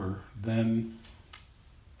them over, then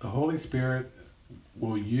the Holy Spirit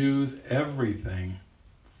will use everything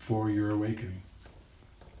for your awakening.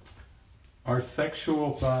 Are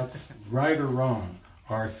sexual thoughts right or wrong?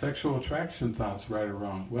 Are sexual attraction thoughts right or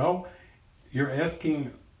wrong? Well, you're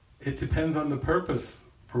asking, it depends on the purpose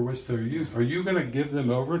for which they're used. Are you going to give them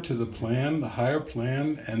over to the plan, the higher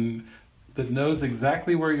plan, and that knows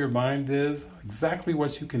exactly where your mind is, exactly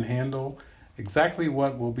what you can handle, exactly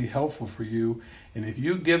what will be helpful for you? And if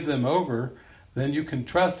you give them over, then you can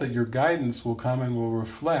trust that your guidance will come and will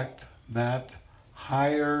reflect that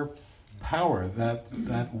higher power,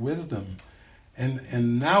 that wisdom.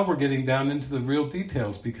 And now we're getting down into the real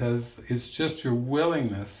details, because it's just your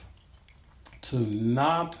willingness to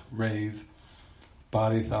not raise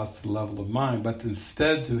body thoughts to the level of mind, but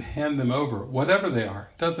instead to hand them over, whatever they are.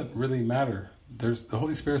 It doesn't really matter. The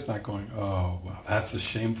Holy Spirit's not going, oh, well, that's a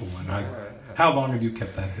shameful one. How long have you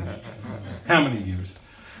kept that hidden? How many years?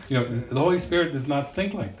 The Holy Spirit does not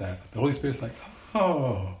think like that. The Holy Spirit's like,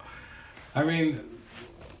 oh. I mean,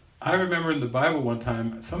 I remember in the Bible one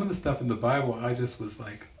time, some of the stuff in the Bible, I just was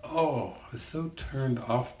like, oh, I was so turned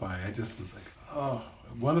off by. I just was like, oh.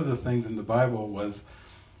 One of the things in the Bible was,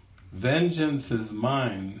 vengeance is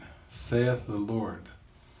mine, saith the Lord.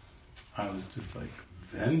 I was just like,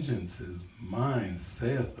 vengeance is mine,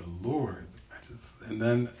 saith the Lord. And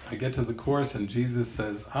then I get to the course and Jesus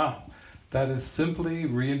says, that is simply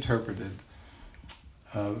reinterpreted.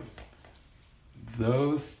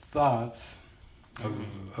 Those thoughts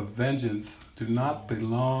of vengeance do not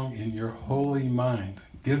belong in your holy mind.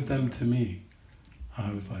 Give them to me.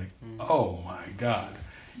 I was like, oh my God.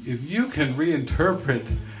 If you can reinterpret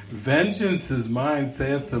vengeance is mine,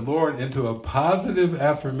 saith the Lord, into a positive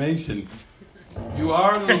affirmation, you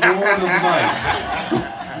are the Lord of life.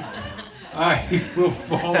 I will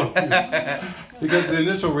follow you. Because the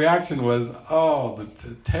initial reaction was,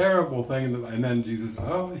 the terrible thing. And then Jesus,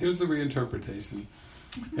 here's the reinterpretation.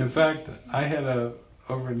 In fact, I had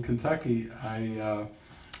over in Kentucky, I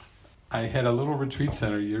had a little retreat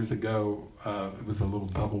center years ago. It was a little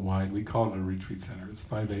double wide. We called it a retreat center. It's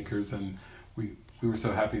 5 acres, and we were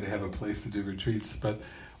so happy to have a place to do retreats. But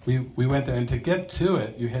we went there, and to get to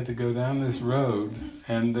it, you had to go down this road,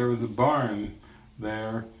 and there was a barn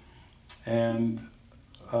there, and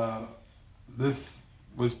this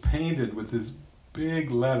was painted with these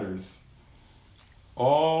big letters,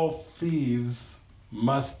 all thieves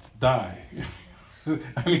must die.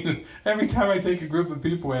 I mean, every time I take a group of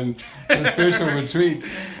people in a spiritual retreat,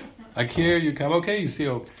 like here you come, okay, you see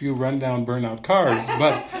a few rundown, burnout cars,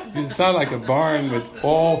 but it's not like a barn with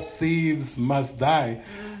all thieves must die.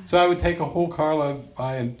 So I would take a whole car load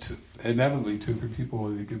by, and inevitably 2 or 3 people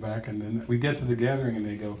would get back, and then we get to the gathering and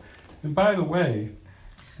they go, and by the way,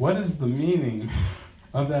 what is the meaning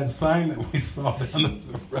of that sign that we saw down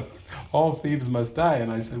the road? All thieves must die.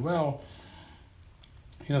 And I said, well,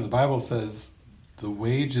 the Bible says the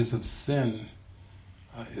wages of sin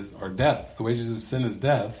are death. The wages of sin is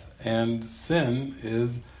death, and sin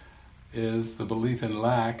is the belief in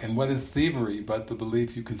lack. And what is thievery but the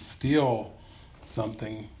belief you can steal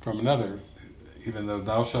something from another, even though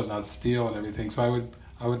thou shalt not steal and everything. So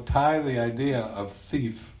I would tie the idea of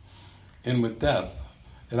thief in with death,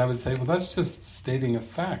 and I would say, well, that's just stating a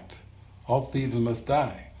fact. All thieves must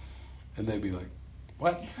die, and they'd be like,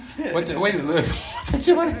 what? What did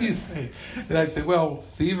you say? And I'd say, well,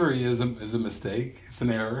 thievery is a mistake. It's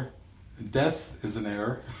an error. Death is an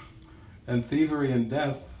error. And thievery and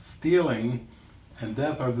death, stealing and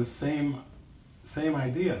death are the same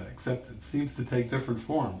idea, except it seems to take different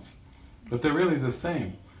forms. But they're really the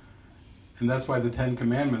same. And that's why the 10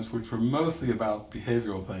 Commandments, which were mostly about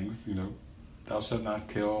behavioral things, thou shalt not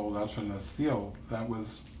kill, thou shalt not steal, that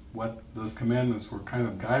was what those commandments were, kind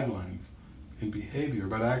of guidelines in behavior.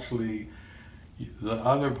 But actually, the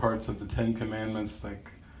other parts of the 10 Commandments,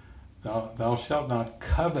 like thou shalt not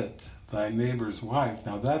covet thy neighbor's wife,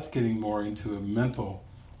 now that's getting more into a mental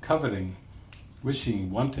coveting, wishing,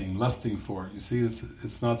 wanting, lusting for. You see,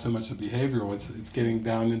 it's not so much a behavioral, it's getting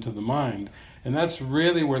down into the mind. And that's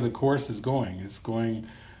really where the Course is going. It's going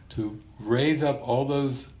to raise up all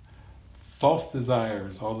those false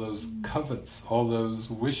desires, all those covets, all those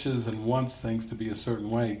wishes and wants things to be a certain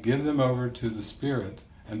way. Give them over to the Spirit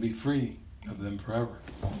and be free of them forever.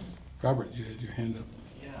 Robert, you had your hand up.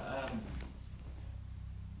 Yeah,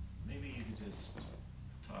 maybe you could just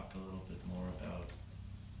talk a little bit more about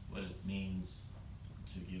what it means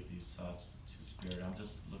to give these thoughts to Spirit. I'm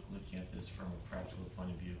just looking at this from a practical point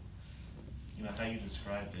of view. You know, how you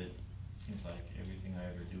described it, seems like everything I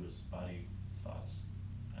ever do is body thoughts.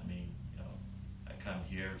 I mean, you know, I come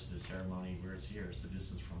here to the ceremony where it's here, so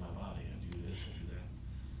this is from my body. I do this, I do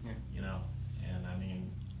that. Yeah. You know, and I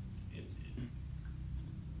mean,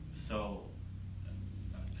 so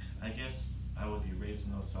I guess I would be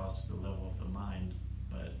raising those thoughts to the level of the mind,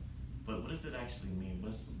 but what does it actually mean?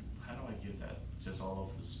 How do I give that just all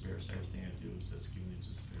over the Spirit? So everything I do is just giving it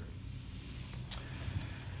to Spirit.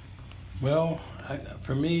 Well,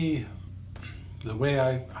 for me, the way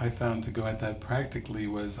I found to go at that practically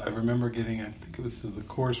was, I remember getting, I think it was to the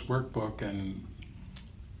course workbook, and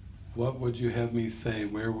what would you have me say?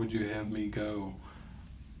 Where would you have me go?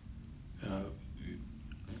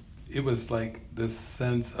 It was like this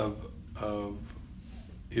sense of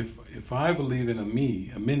if I believe in a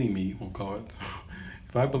mini-me, we'll call it,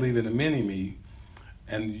 if I believe in a mini-me,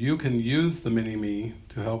 and you can use the mini-me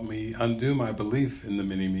to help me undo my belief in the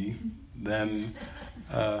mini-me, then,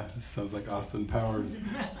 this sounds like Austin Powers,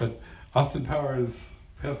 but Austin Powers,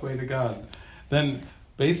 Pathway to God. Then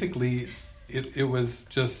basically it was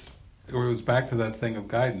back to that thing of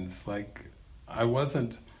guidance. Like I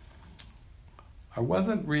wasn't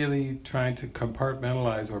really trying to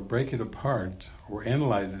compartmentalize or break it apart or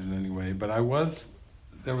analyze it in any way, but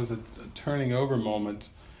there was a turning over moment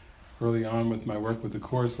early on with my work with the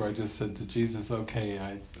Course where I just said to Jesus, okay,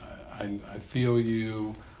 I feel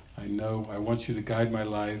you, I know, I want you to guide my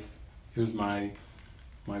life, here's my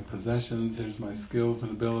possessions, here's my skills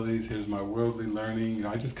and abilities, here's my worldly learning. You know,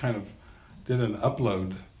 I just kind of did an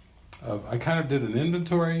upload I kind of did an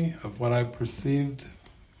inventory of what I perceived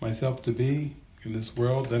myself to be in this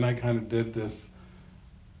world. Then I kind of did this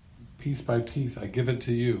piece by piece. I give it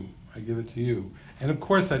to you. And of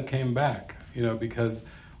course that came back, you know, because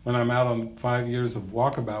when I'm out on 5 years of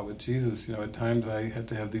walkabout with Jesus, you know, at times I had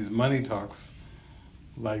to have these money talks,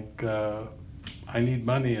 like, I need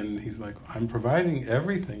money, and he's like, I'm providing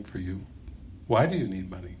everything for you. Why do you need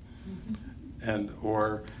money? And,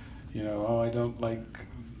 or, you know, oh, I don't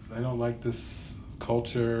like this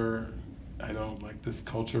culture, I don't like this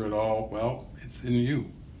culture at all. Well, it's in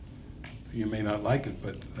you. You may not like it,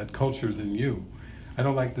 but that culture's in you. I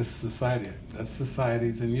don't like this society. That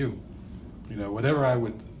society's in you. You know, whatever I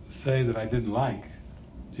would say that I didn't like,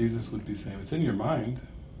 Jesus would be saying, it's in your mind,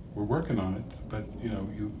 we're working on it, but you know,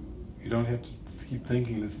 you don't have to keep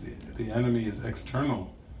thinking the enemy is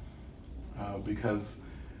external, because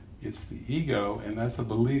it's the ego, and that's a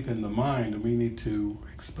belief in the mind, and we need to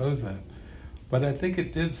expose that. But I think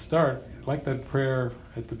it did start, like that prayer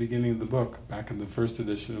at the beginning of the book, back in the first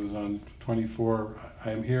edition, it was on 24,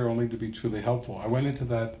 I am here only to be truly helpful. I went into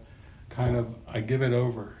that kind of, I give it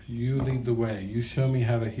over, you lead the way, you show me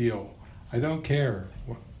how to heal. I don't care,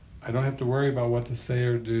 I don't have to worry about what to say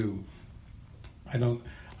or do.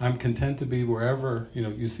 I'm content to be wherever, you know,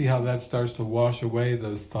 you see how that starts to wash away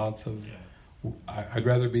those thoughts of, I'd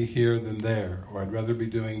rather be here than there, or I'd rather be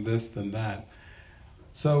doing this than that.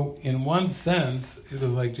 So in one sense, it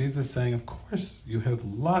was like Jesus saying, of course you have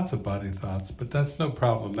lots of body thoughts, but that's no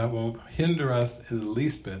problem. That won't hinder us in the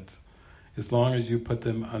least bit, as long as you put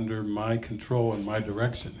them under my control and my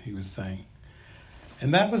direction, he was saying.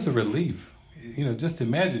 And that was a relief. You know, just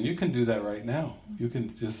imagine, you can do that right now. You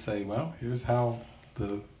can just say, well, here's how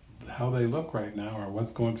they look right now, or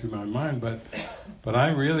what's going through my mind, but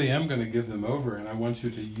I really am going to give them over, and I want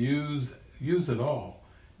you to use it all.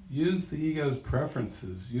 Use the ego's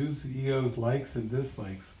preferences, use the ego's likes and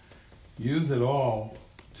dislikes, use it all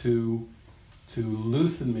to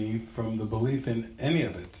loosen me from the belief in any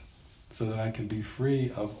of it, so that I can be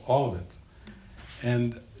free of all of it.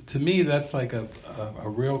 And to me, that's like a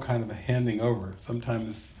real kind of a handing over.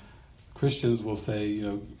 Sometimes Christians will say, you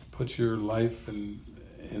know, put your life in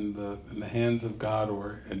the hands of God,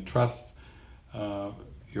 or entrust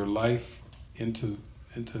your life into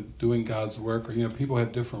doing God's work. Or, you know, people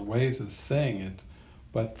have different ways of saying it,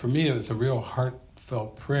 but for me it was a real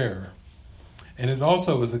heartfelt prayer. And it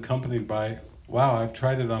also was accompanied by, wow, I've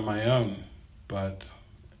tried it on my own, but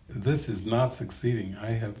this is not succeeding.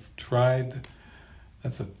 I have tried.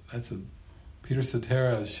 That's a Peter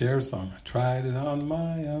Cetera Cher song. I tried it on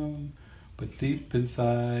my own, but deep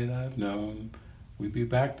inside I've known we'd be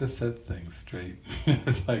back to set things straight.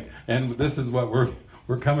 It's like, and this is what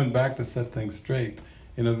we're coming back to set things straight.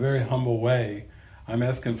 in a very humble way, I'm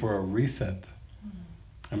asking for a reset.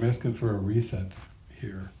 I'm asking for a reset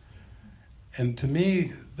here. And to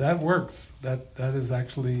me, that works. That is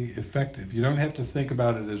actually effective. You don't have to think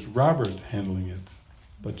about it as Robert handling it,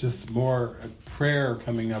 but just more a prayer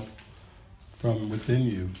coming up from within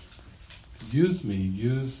you. Use me,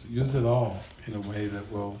 use it all in a way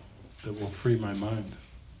that will free my mind.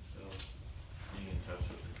 So, being in touch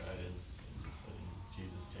with the guidance and just letting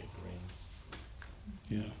Jesus take the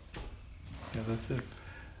reins. Yeah,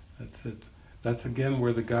 that's it. That's again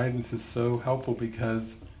where the guidance is so helpful,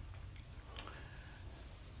 because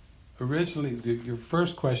originally your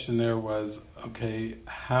first question there was, okay,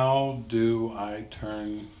 how do I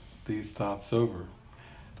turn these thoughts over?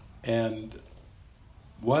 And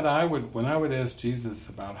when I would ask Jesus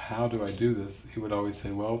about how do I do this, he would always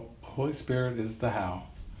say, well, Holy Spirit is the how.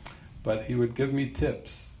 But he would give me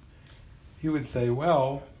tips. He would say,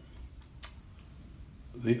 well,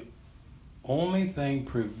 the only thing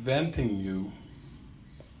preventing you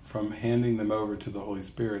from handing them over to the Holy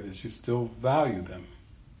Spirit is you still value them,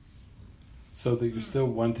 so that you're still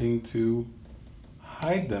wanting to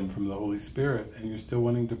hide them from the Holy Spirit, and you're still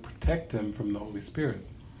wanting to protect them from the Holy Spirit.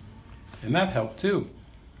 And that helped too,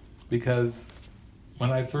 because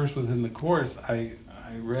when I first was in the Course, I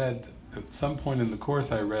read, at some point in the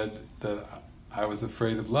Course I read that I was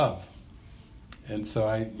afraid of love. And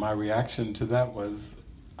so my reaction to that was,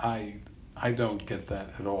 I don't get that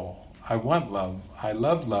at all. I want love. I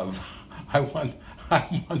love love.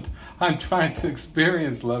 I'm trying to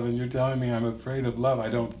experience love, and you're telling me I'm afraid of love. I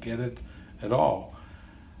don't get it at all.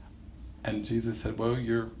 And Jesus said, well,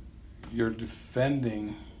 you're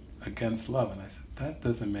defending against love. And I said, that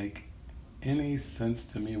doesn't make any sense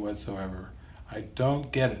to me whatsoever. I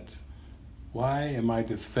don't get it. Why am I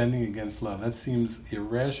defending against love? That seems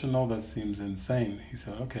irrational. That seems insane. He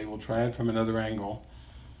said, okay, we'll try it from another angle.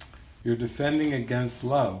 You're defending against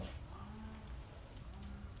love.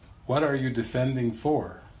 What are you defending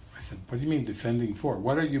for? I said, what do you mean defending for?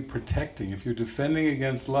 What are you protecting? If you're defending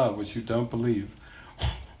against love, which you don't believe,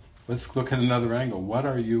 let's look at another angle. What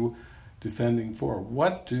are you defending for?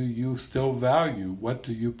 What do you still value? What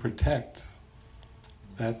do you protect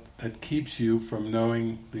that keeps you from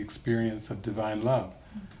knowing the experience of divine love?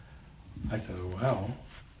 I said, well,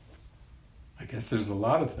 I guess there's a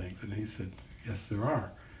lot of things. And he said, yes, there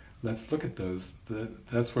are. Let's look at those.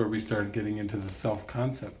 That's where we started getting into the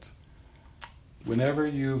self-concept. Whenever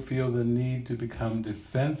you feel the need to become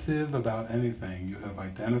defensive about anything, you have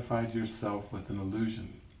identified yourself with an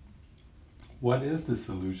illusion. What is this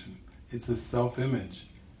illusion? It's a self-image.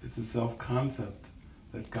 It's a self-concept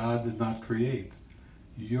that God did not create.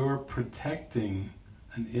 You're protecting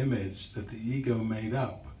an image that the ego made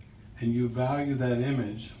up, and you value that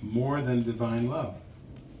image more than divine love.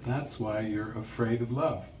 That's why you're afraid of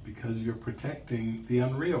love, because you're protecting the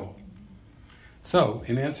unreal. So,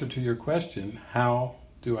 in answer to your question, how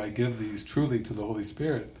do I give these truly to the Holy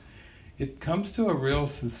Spirit? It comes to a real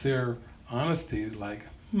sincere honesty, like,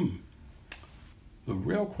 the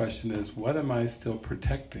real question is, what am I still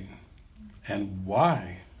protecting? And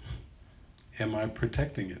why am I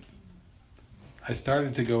protecting it? I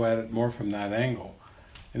started to go at it more from that angle.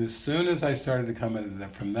 And as soon as I started to come at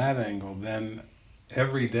it from that angle, then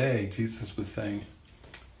every day Jesus was saying,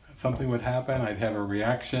 something would happen, I'd have a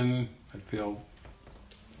reaction, I'd feel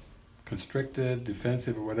constricted,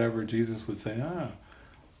 defensive, or whatever. Jesus would say,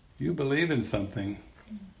 you believe in something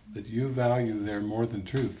that you value there more than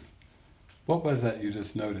truth. What was that you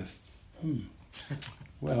just noticed?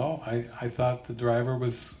 Well, I thought the driver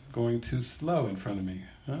was going too slow in front of me.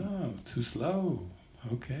 Oh, too slow.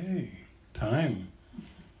 Okay. Time.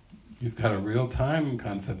 You've got a real time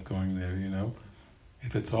concept going there, you know.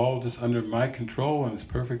 If it's all just under my control and it's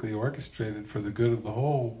perfectly orchestrated for the good of the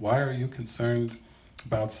whole, why are you concerned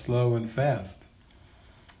about slow and fast?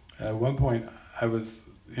 At one point, I was,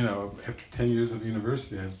 after 10 years of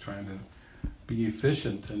university, I was trying to be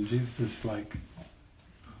efficient, and Jesus is like,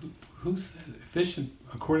 who said efficient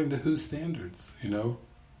according to whose standards?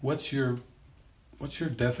 What's your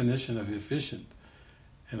definition of efficient?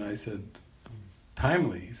 And I said,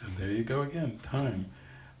 timely. He said, there you go again, time.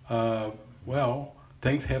 Well,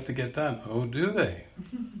 things have to get done. Oh, do they?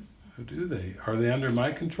 Oh, do they? Are they under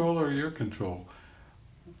my control or your control?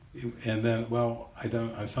 And then,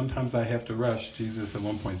 sometimes I have to rush. Jesus at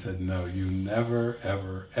one point said, no, you never,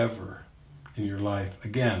 ever, ever in your life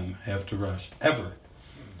again have to rush. Ever.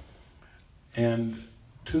 And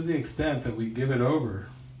to the extent that we give it over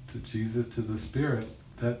to Jesus, to the Spirit,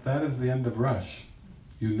 that is the end of rush.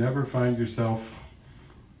 You never find yourself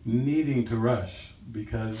needing to rush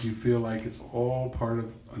because you feel like it's all part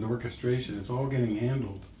of an orchestration, it's all getting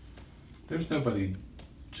handled. There's nobody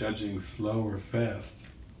judging slow or fast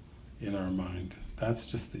in our mind. That's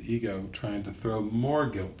just the ego trying to throw more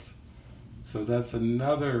guilt. So that's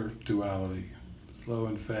another duality, slow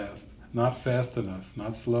and fast. Not fast enough,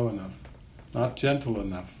 not slow enough, not gentle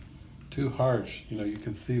enough, too harsh. You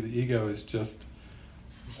can see the ego is just,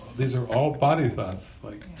 these are all body thoughts,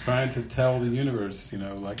 like trying to tell the universe,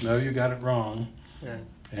 like, no, you got it wrong. Yeah.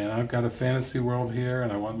 And I've got a fantasy world here,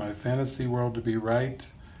 and I want my fantasy world to be right,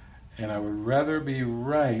 and I would rather be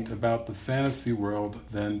right about the fantasy world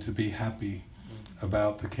than to be happy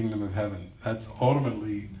about the kingdom of heaven. That's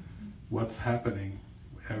ultimately what's happening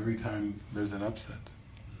every time there's an upset.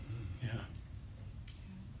 Yeah.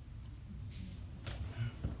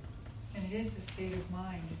 And it is a state of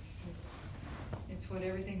mind. It's what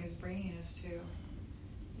everything is bringing us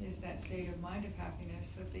to, is that state of mind of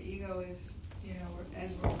happiness. That the ego is,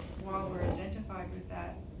 while we're identified with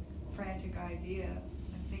that frantic idea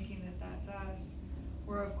and thinking that that's us,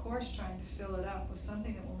 we're of course trying to fill it up with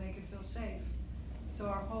something that will make it feel safe. So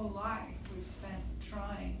our whole life we've spent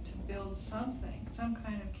trying to build something, some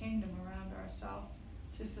kind of kingdom around ourselves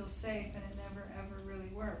to feel safe, and it never ever really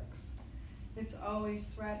works. It's always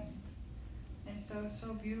threatened. And so it's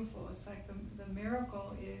so beautiful. It's like the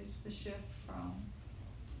miracle is the shift from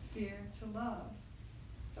fear to love.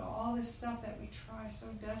 So all this stuff that we try so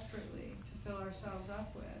desperately to fill ourselves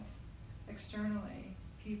up with, externally,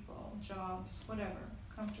 people, jobs, whatever,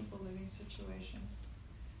 comfortable living situation,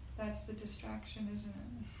 that's the distraction, isn't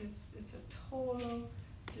it? It's a total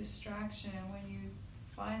distraction. And when you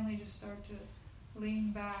finally just start to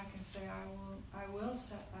lean back and say, I will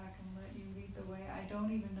step back and let you lead the way. I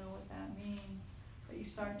don't even know what that means, but you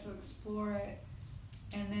start to explore it,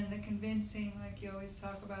 and then the convincing, like you always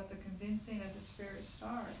talk about, the convincing of the Spirit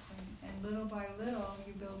starts, and little by little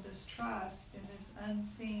you build this trust in this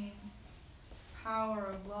unseen power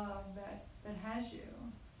of love that has you,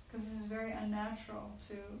 because this is very unnatural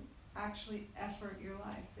to actually effort your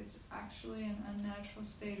life. It's actually an unnatural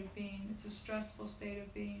state of being. It's a stressful state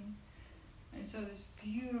of being. And so this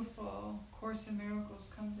beautiful Course in Miracles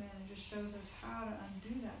comes in and just shows us how to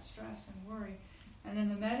undo that stress and worry. And then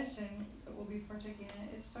the medicine that we'll be partaking in,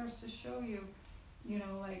 it starts to show you,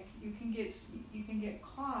 like you can get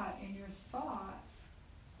caught in your thoughts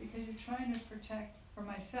because you're trying to protect, for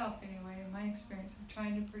myself anyway, in my experience, I'm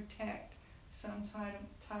trying to protect some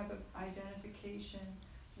type of identification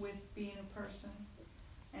with being a person.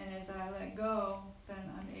 And as I let go,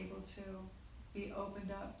 then I'm able to be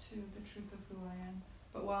opened up to the truth of who I am.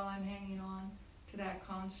 But while I'm hanging on to that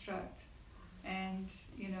construct, and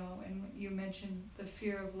and you mentioned the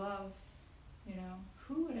fear of love,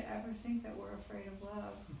 who would ever think that we're afraid of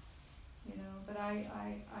love? But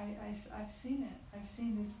I've seen it. I've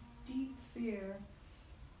seen this deep fear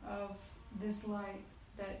of this light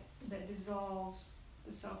that dissolves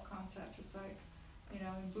the self-concept. It's like, in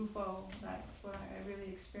Buffo, that's what I really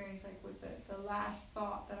experienced, like with the last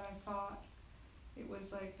thought that I thought. It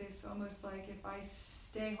was like this, almost like if I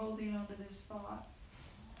stay holding on to this thought,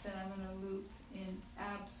 then I'm going to loop in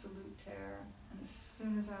absolute terror. And as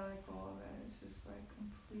soon as I let go of it, it's just like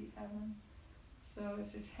complete heaven. So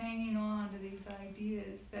it's just hanging on to these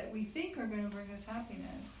ideas that we think are going to bring us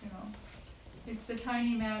happiness, It's the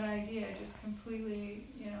tiny mad idea, just completely,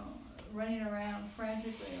 running around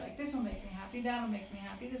frantically, like this will make me happy, that'll make me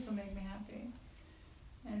happy, this will make me happy.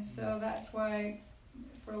 And so that's why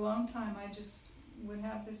for a long time I just would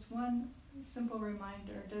have this one simple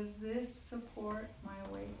reminder: does this support my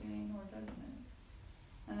awakening or doesn't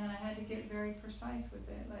it? And then I had to get very precise with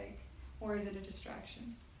it, like, or is it a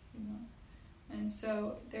distraction? And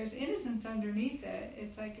so there's innocence underneath it.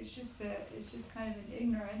 It's like it's just kind of an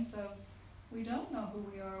ignorance of, we don't know who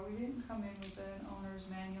we are. We didn't come in with an owner's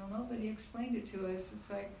manual. Nobody explained it to us. It's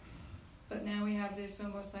like, but now we have this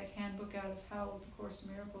almost like handbook out of hell with the Course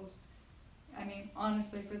in Miracles. I mean,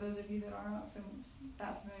 honestly, for those of you that are not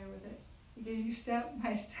that familiar with it, it gives you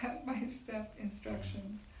step-by-step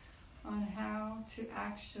instructions on how to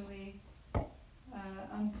actually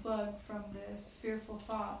unplug from this fearful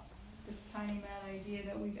thought, this tiny mad idea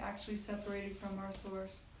that we've actually separated from our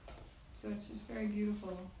source. So it's just very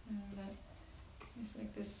beautiful, that it's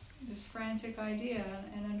like this frantic idea,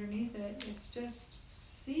 and underneath it, it's just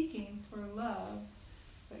seeking for love,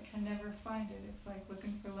 but can never find it. It's like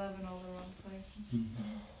looking for love in all the wrong places.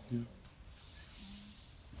 Mm-hmm.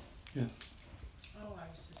 Yeah. Yes. Oh, I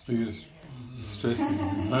was just. So you're just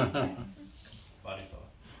stressing. Body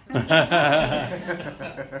thought.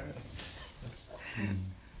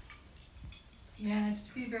 Yeah, it's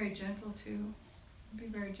to be very gentle too. be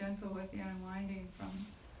very gentle with the unwinding from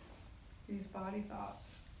these body thoughts.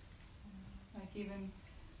 Like even,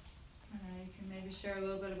 you can maybe share a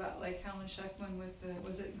little bit about like Helen Schuckman with the,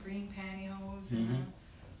 was it green pantyhose and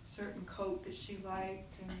a certain coat that she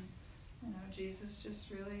liked, and Jesus just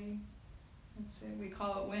really, we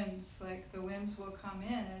call it whims. Like the whims will come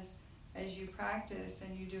in as you practice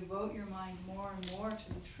and you devote your mind more and more to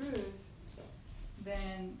the truth.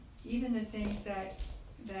 Then even the things that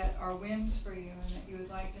are whims for you and that you would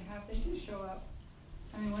like to have, they do show up.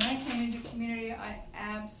 I mean, when I came into community, I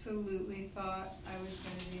absolutely thought I was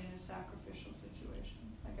going to be in a sacrificial situation.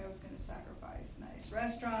 Like I was going to sacrifice nice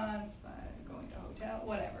restaurants, going to hotel,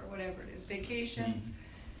 whatever it is, vacations.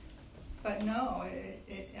 But no,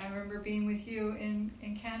 I remember being with you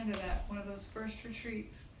in Canada, that one of those first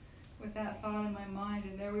retreats, with that thought in my mind,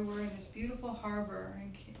 and there we were in this beautiful harbor,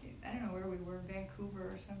 and I don't know where we were, Vancouver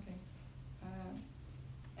or something.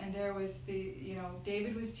 And there was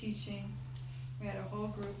David was teaching. We had a whole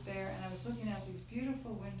group there, and I was looking out these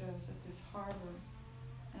beautiful windows of this harbor,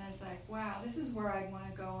 and I was like, wow, this is where I'd want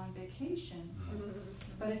to go on vacation.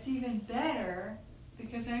 But it's even better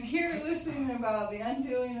because I'm here listening about the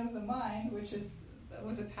undoing of the mind, that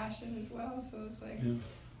was a passion as well. So it's like,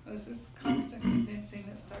 there's this constant convincing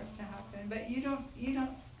that starts to happen. But you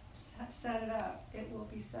don't set it up. It will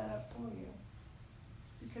be set up for you.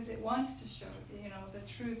 Because it wants to show, the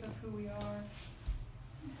truth of who we are.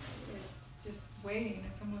 It's just waiting.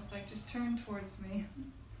 It's almost like, just turn towards me.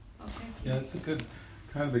 I'll thank you. Yeah, it's a good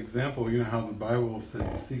kind of example. You know how the Bible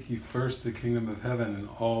says, seek ye first the kingdom of heaven and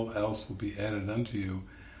all else will be added unto you.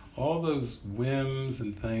 All those whims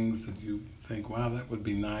and things that you think, wow, that would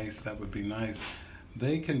be nice,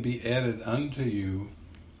 they can be added unto you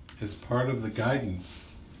as part of the guidance,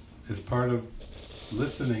 as part of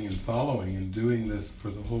listening and following and doing this for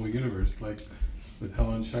the whole universe. Like with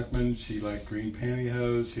Helen Schuckman, she liked green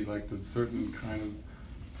pantyhose, she liked a certain kind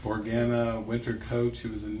of Organa winter coat. She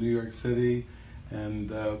was in New York City,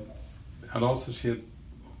 and also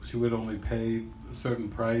she would only pay a certain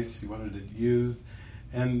price. She wanted it used,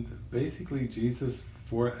 and basically Jesus,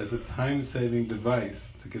 as a time-saving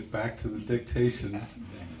device to get back to the dictations,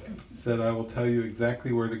 said, I will tell you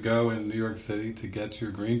exactly where to go in New York City to get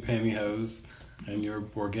your green pantyhose and your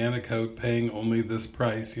Organa coat, paying only this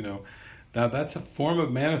price. Now that's a form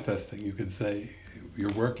of manifesting, you could say. You're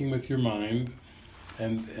working with your mind,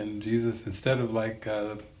 and Jesus, instead of like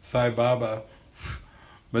Sai Baba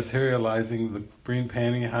materializing the green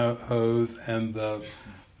pantyhose and the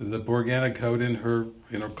Organa coat in her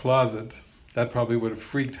closet, that probably would have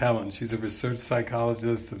freaked Helen. She's a research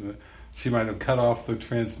psychologist, and she might have cut off the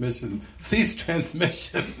transmission. Cease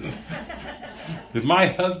transmission! If my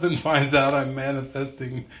husband finds out I'm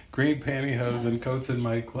manifesting green pantyhose and coats in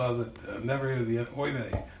my closet, never hear the end. Oy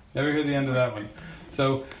vey. Never hear the end of that one.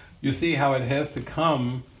 So you see how it has to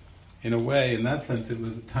come in a way. In that sense, it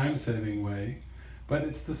was a time-saving way. But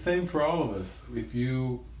it's the same for all of us.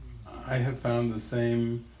 I have found the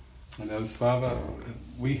same. I know, Svava,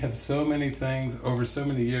 we have so many things, over so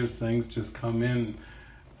many years, things just come in.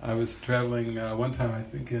 I was traveling one time, I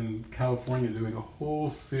think in California, doing a whole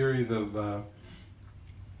series of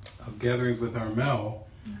gatherings with Armel.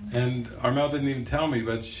 And Armel didn't even tell me,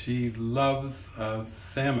 but she loves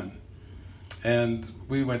salmon. And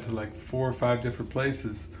we went to like 4 or 5 different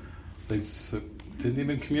places. They didn't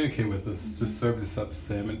even communicate with us, just served us up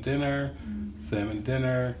salmon dinner, salmon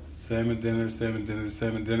dinner, salmon dinner, salmon dinner,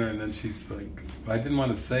 salmon dinner, and then she's like, I didn't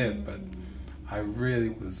want to say it, but I really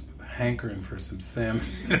was hankering for some salmon.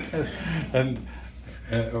 And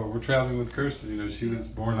we're traveling with Kirsten, she was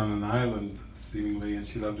born on an island, seemingly, and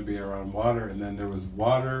she loved to be around water, and then there was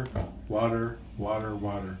water, water, water,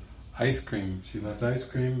 water. Ice cream, she loved ice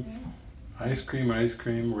cream, ice cream, ice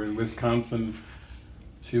cream. We're in Wisconsin.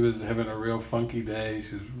 She was having a real funky day.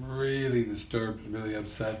 She was really disturbed and really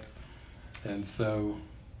upset. And so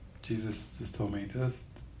Jesus just told me, just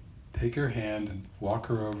take her hand and walk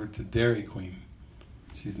her over to Dairy Queen.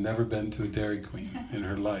 She's never been to a Dairy Queen in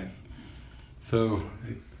her life. So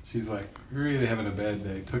she's like really having a bad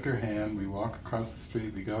day. Took her hand, we walk across the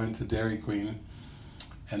street, we go into Dairy Queen,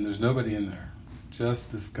 and there's nobody in there.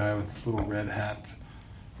 Just this guy with this little red hat,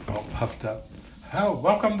 all puffed up. Oh,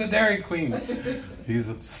 welcome to Dairy Queen.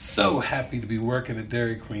 He's so happy to be working at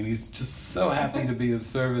Dairy Queen. He's just so happy to be of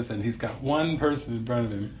service, and he's got one person in front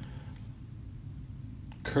of him,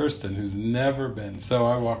 Kirsten, who's never been. So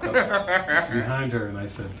I walk up behind her, and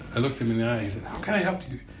I looked him in the eye. He said, how can I help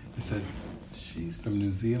you? I said, she's from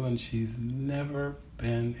New Zealand. She's never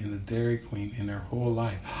been in a Dairy Queen in her whole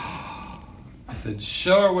life. I said,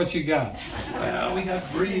 show her what you got. She said, well, we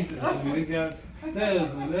got breezes, and we got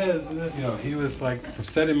this and this and this. You know, he was like,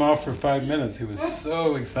 set him off for 5 minutes. He was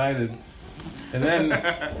so excited. And then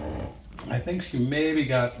I think she maybe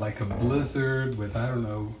got like a blizzard with, I don't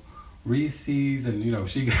know, Reese's, and you know,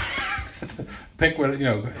 she got pick what, you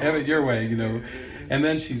know, have it your way, you know. And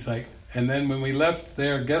then she's like, and then when we left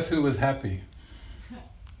there, guess who was happy?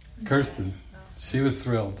 Kirsten. She was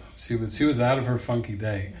thrilled. She was out of her funky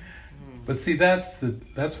day. But see,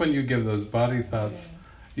 that's when you give those body thoughts.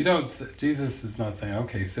 You don't. Jesus is not saying,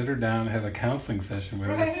 okay, sit her down, have a counseling session with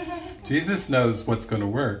her. Jesus knows what's going to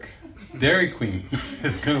work. Dairy Queen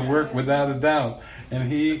is going to work without a doubt,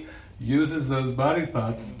 and he uses those body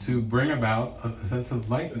thoughts to bring about a sense of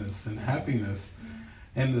lightness and happiness.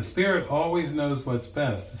 And the spirit always knows what's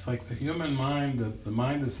best. It's like the human mind, the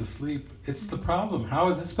mind is asleep. It's the problem. How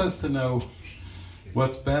is it supposed to know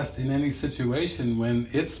what's best in any situation when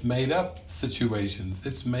it's made up situations?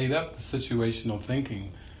 It's made up situational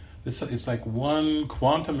thinking. It's like one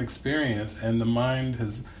quantum experience, and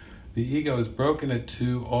the ego has broken it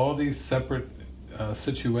to all these separate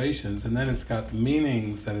situations, and then it's got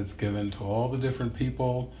meanings that it's given to all the different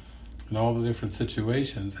people and all the different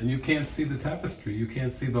situations, and you can't see the tapestry, you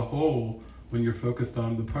can't see the whole when you're focused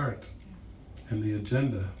on the part and the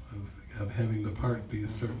agenda of having the part be a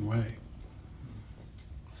certain way.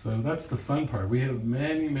 So that's the fun part. We have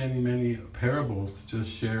many, many, many parables to just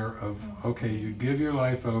share of, okay, you give your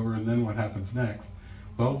life over and then what happens next?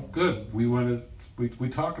 Well, good. We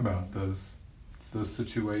talk about those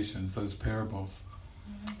situations, those parables.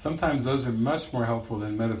 Sometimes those are much more helpful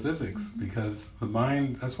than metaphysics, because the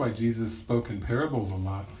mind, that's why Jesus spoke in parables a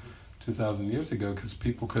lot 2,000 years ago, because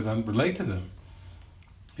people could relate to them.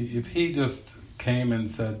 If he just came and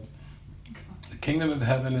said, the kingdom of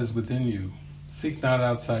heaven is within you, seek not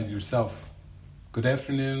outside yourself. Good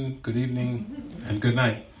afternoon, good evening, and good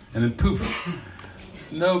night. And then poof,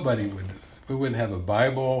 we wouldn't have a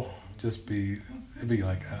Bible, it'd be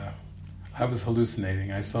like, I was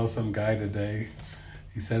hallucinating. I saw some guy today,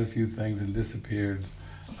 he said a few things and disappeared.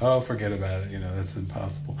 Oh, forget about it, that's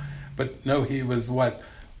impossible. But no, he was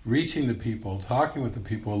reaching the people, talking with the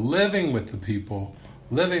people, living with the people,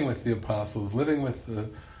 living with the apostles, living with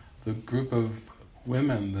the group of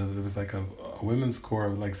women. There was like a women's corps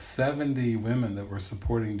of like 70 women that were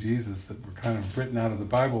supporting Jesus, that were kind of written out of the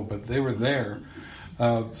Bible, but they were there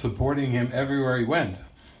supporting him everywhere he went.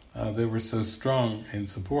 They were so strong in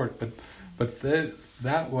support, but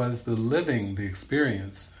that was the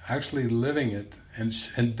experience, actually living it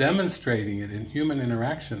and demonstrating it in human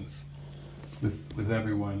interactions with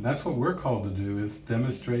everyone. That's what we're called to do, is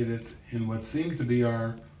demonstrate it in what seem to be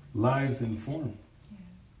our lives in form.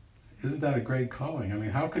 Yeah. Isn't that a great calling? I mean,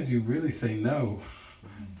 how could you really say no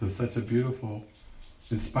to such a beautiful,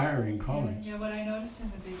 inspiring calling? Yeah, what I noticed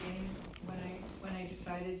in the beginning when I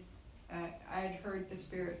decided, I had heard the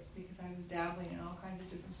Spirit, because I was dabbling in all kinds of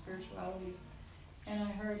different spiritualities, and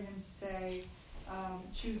I heard him say,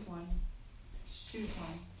 choose one,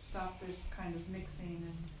 stop this kind of mixing,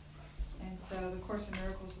 and so the Course in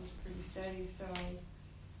Miracles was pretty steady, so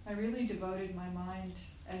I really devoted my mind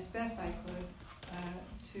as best I could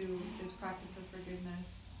to this practice of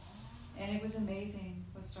forgiveness, and it was amazing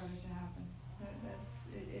what started to happen.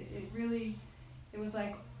 It was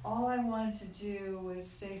like all I wanted to do was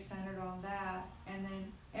stay centered on that, and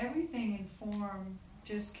then everything in form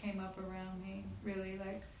just came up around me, really,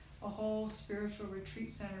 like a whole spiritual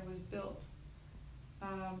retreat center was built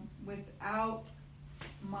without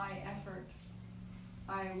my effort.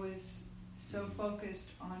 I was so focused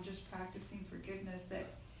on just practicing forgiveness that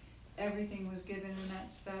everything was given, and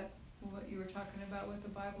that's what you were talking about, what the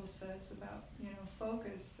Bible says about,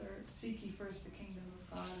 focus, or seek ye first the kingdom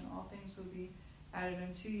of God, and all things will be added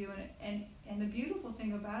unto you. And the beautiful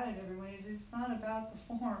thing about it, everyone, is it's not about the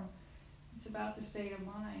form. It's about the state of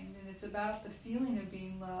mind, and it's about the feeling of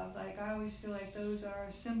being loved. Like, I always feel like those are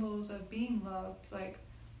symbols of being loved. Like,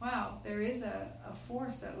 wow, there is a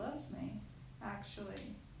force that loves me,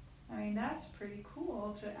 actually. I mean, that's pretty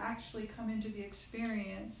cool to actually come into the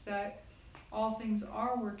experience that all things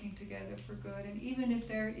are working together for good. And even if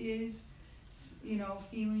there is,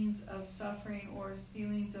 feelings of suffering or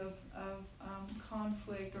feelings of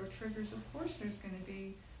conflict or triggers, of course there's going to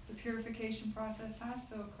be. The purification process has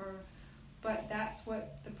to occur. But that's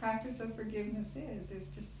what the practice of forgiveness is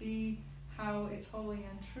to see how it's wholly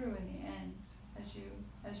untrue in the end as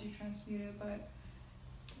you transmute it. But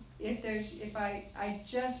if I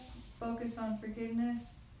just focus on forgiveness,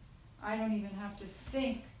 I don't even have to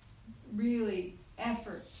think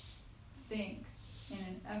in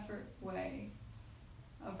an effort way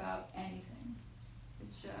about anything. It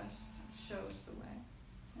just shows the way.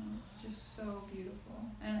 And it's just so beautiful.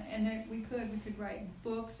 And we could write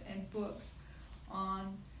books and books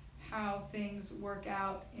on how things work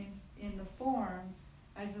out in the form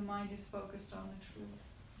as the mind is focused on the truth.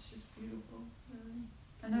 It's just beautiful.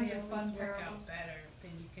 And those They are always fun work parables. out better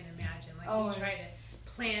than you can imagine. Like Oh, you yeah. try to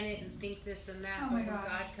plan it and think this and that, Oh but my when gosh.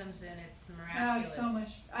 God comes in, it's Oh, miraculous. it's so much.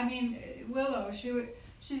 I mean, Willow,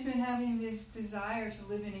 she's been having this desire to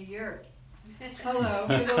live in a yurt. Hello.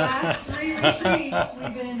 For the last 3 retreats,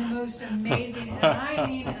 we've been in the most amazing, and I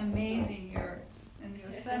mean amazing yurts. In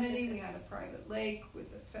Yosemite, we had a private lake with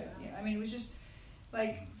a, I mean, it was just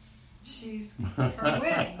like, she's her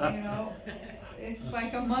whim, you know. It's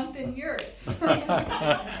like a month in yurts.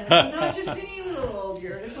 Not just any little old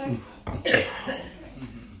yurt. It's like,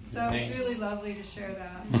 so it's really lovely to share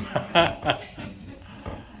that.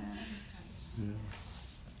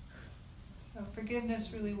 So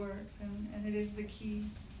forgiveness really works, and it is the key,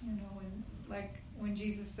 you know, when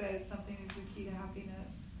Jesus says something is the key to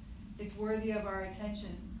happiness, it's worthy of our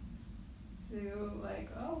attention to like,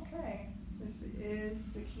 okay, this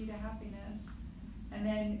is the key to happiness. And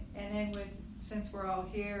then since we're all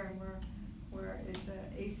here and we're it's a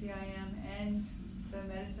ACIM and the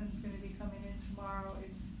medicine's going to be coming in tomorrow,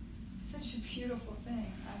 it's such a beautiful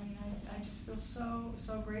thing. I mean, I just feel so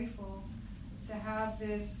grateful to have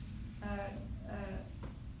this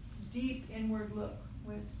deep inward look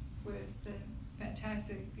with the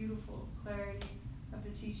fantastic, beautiful clarity of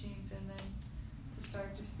the teachings, and then to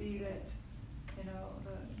start to see that, you know,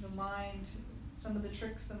 the mind, some of the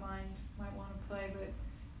tricks the mind might want to play, but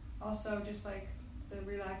also just like the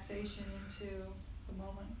relaxation into the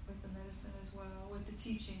moment with the medicine as well, with the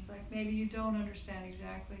teachings. Like maybe you don't understand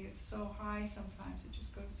exactly, it's so high sometimes, it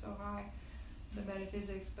just goes so high, the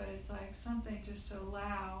metaphysics, but it's like something just to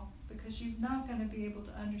allow, because you're not going to be able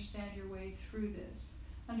to understand your way through this.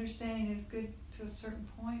 Understanding is good to a certain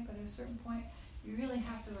point, but at a certain point you really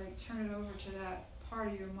have to like turn it over to that part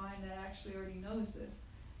of your mind that actually already knows this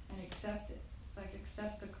and accept it. It's like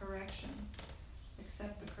accept the correction.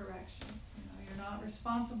 Accept the correction. You know, you're not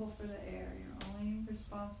responsible for the error. You're only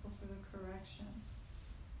responsible for the correction,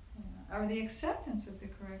 or the acceptance of the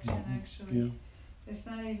correction. Actually, Yeah. it's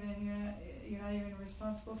not even you're not even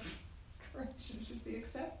responsible for correction. It's just the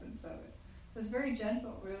acceptance of it. So it's very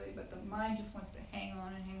gentle, really, but the mind just wants to hang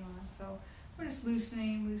on and hang on. So we're just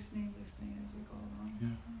loosening as we go along.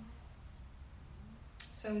 Yeah.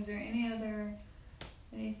 So is there anything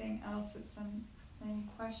else any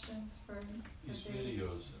questions for These David?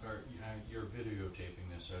 videos, you're videotaping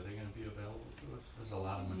this, are they going to be available to us? There's a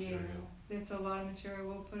lot of material. Yeah, it's a lot of material.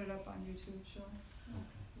 We'll put it up on YouTube, sure. Okay.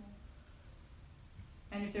 Yeah.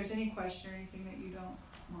 And if there's any question or anything that you don't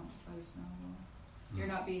want, just let us know. You're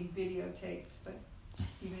not being videotaped, but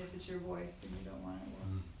even if it's your voice and you don't want it,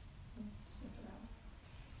 we'll snip it out.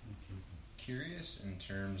 Thank you. Curious in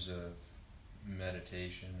terms of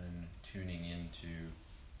meditation and tuning into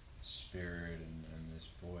spirit and this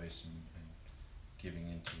voice and giving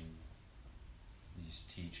into these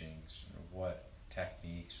teachings, what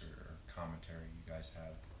techniques or commentary you guys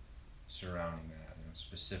have surrounding that,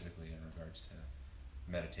 specifically in regards to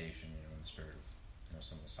meditation, in the spirit of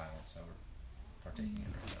some of the silence that we're partaking in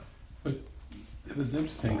right now. But it was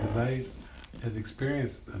interesting because I had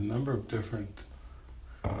experienced a number of different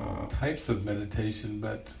types of meditation,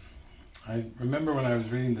 but I remember when I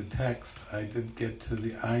was reading the text, I did get to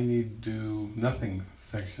the I need do nothing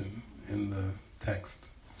section in the text.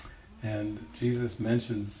 And Jesus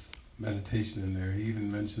mentions meditation in there. He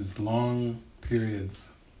even mentions long periods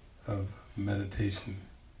of meditation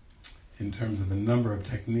in terms of a number of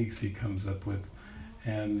techniques he comes up with.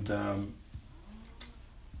 And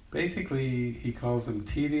basically he calls them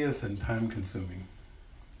tedious and time-consuming.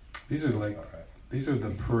 These are the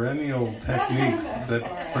perennial techniques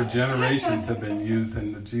that for generations have been used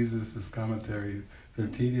in Jesus' commentaries. They're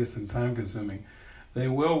tedious and time-consuming. They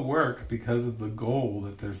will work because of the goal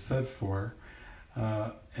that they're set for,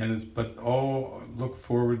 but all look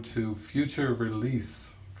forward to future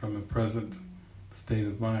release from a present state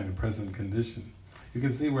of mind, a present condition. You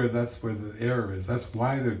can see that's where the error is. That's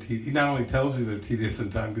why they're tedious. He not only tells you they're tedious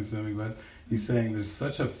and time-consuming, but he's saying there's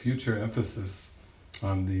such a future emphasis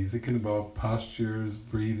on these. It can involve postures,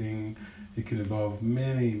 breathing. It can involve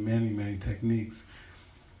many, many, many techniques.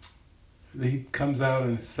 He comes out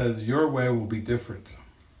and says, your way will be different.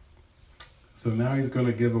 So now he's going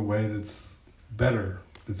to give a way that's better.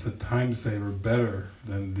 It's a time saver, better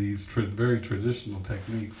than these very traditional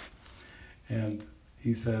techniques. And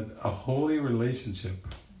he said, a holy relationship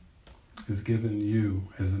is given you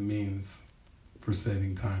as a means for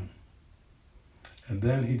saving time. And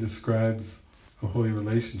then he describes a holy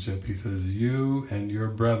relationship. He says, you and your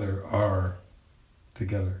brother are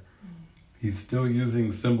together. He's still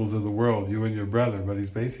using symbols of the world, you and your brother, but he's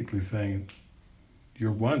basically saying,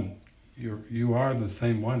 you're one. You are the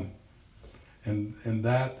same one. And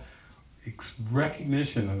that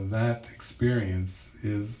recognition of that experience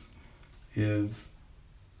is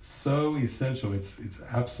so essential. It's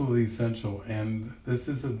absolutely essential. And this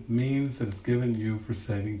is a means that's given you for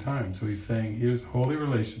saving time. So he's saying, here's holy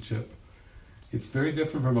relationship. It's very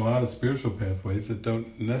different from a lot of spiritual pathways that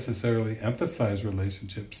don't necessarily emphasize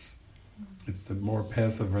relationships. It's the more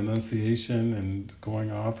passive renunciation and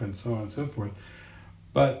going off and so on and so forth.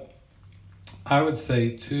 But I would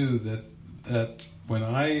say too that when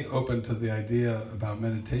I opened to the idea about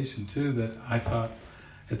meditation too, that I thought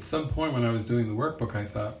at some point when I was doing the workbook, I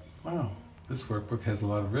thought, wow, this workbook has a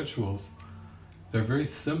lot of rituals. They're very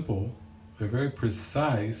simple, they're very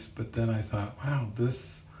precise, but then I thought, wow,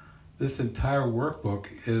 this entire workbook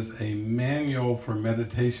is a manual for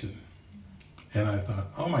meditation. And I thought,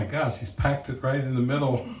 oh my gosh, he's packed it right in the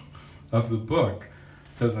middle of the book.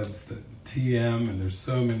 Because it's the TM and there's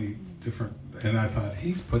so many different, and I thought,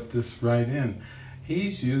 he's put this right in.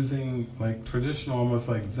 He's using like traditional, almost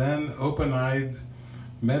like Zen, open-eyed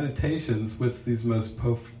meditations with these most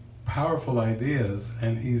powerful ideas,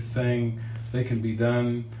 and he's saying they can be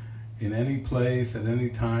done in any place, at any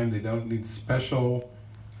time. They don't need special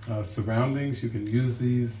surroundings. You can use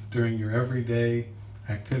these during your everyday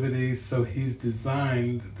activities. So he's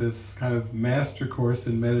designed this kind of master course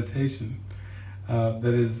in meditation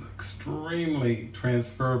that is extremely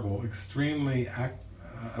transferable, extremely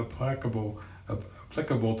applicable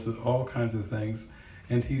to all kinds of things.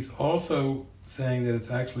 And he's also saying that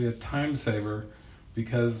it's actually a time saver,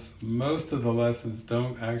 because most of the lessons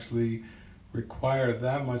don't actually require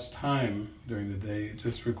that much time during the day. It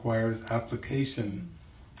just requires application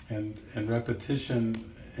and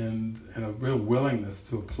repetition and a real willingness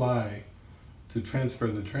to apply, to transfer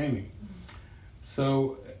the training.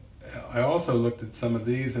 So I also looked at some of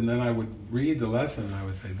these, and then I would read the lesson and I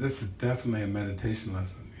would say, this is definitely a meditation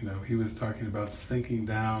lesson. You know, he was talking about sinking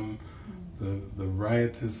down the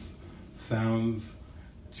riotous sounds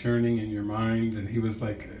churning in your mind, and he was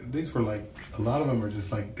like, these were like, a lot of them are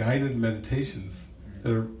just like guided meditations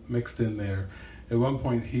that are mixed in there. At one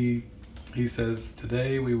point he says,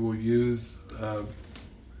 today we will use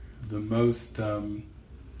the most I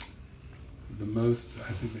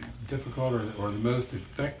think difficult or the most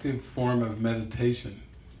effective form of meditation.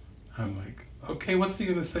 I'm like, okay, what's he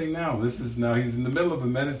going to say now? He's in the middle of a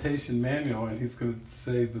meditation manual, and he's going to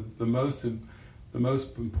say the most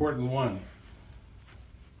important one.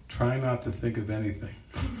 Try not to think of anything.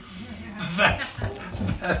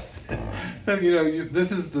 That's it.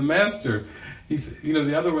 This is the master.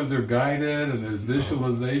 The other ones are guided, and there's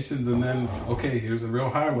visualizations, and then, okay, here's a real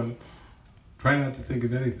high one. Try not to think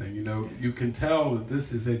of anything. You can tell that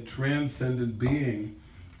this is a transcendent being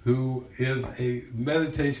who is a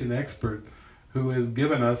meditation expert who has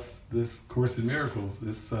given us this Course in Miracles,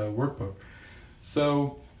 this workbook.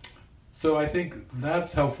 So I think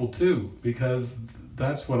that's helpful too, because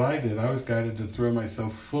that's what I did. I was guided to throw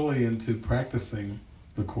myself fully into practicing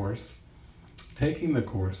the Course, taking the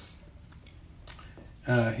Course.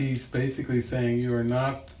 He's basically saying you are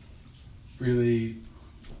not really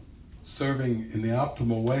serving in the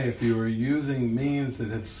optimal way. If you are using means that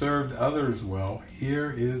have served others well,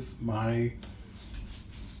 here is my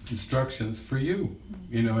instructions for you.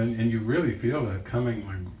 And you really feel that coming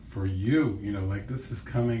like for you, like this is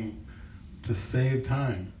coming to save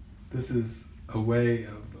time. This is a way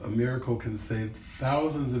a miracle can save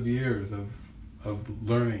thousands of years of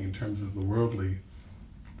learning in terms of the worldly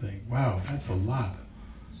thing. Wow, that's a lot.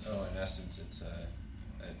 So in essence, it's a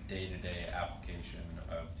day-to-day application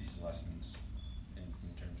of these lessons in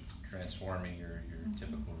terms of transforming your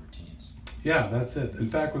typical routines. Yeah, that's it. In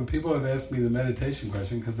fact, when people have asked me the meditation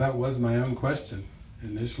question, because that was my own question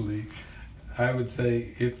initially, I would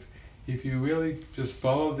say if you really just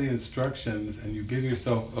follow the instructions and you give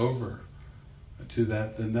yourself over to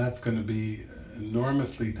that, then that's going to be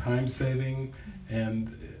enormously time-saving,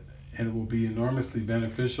 and it will be enormously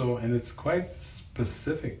beneficial, and it's quite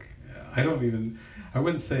specific. I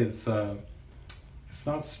wouldn't say it's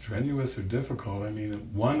not strenuous or difficult. I mean,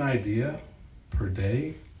 one idea per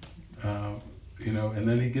day, and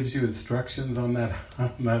then he gives you instructions on that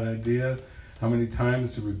idea, how many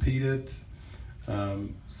times to repeat it. So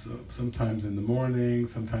sometimes in the morning,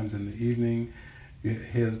 sometimes in the evening.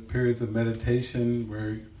 He has periods of meditation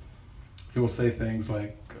where he will say things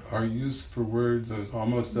like, our use for words is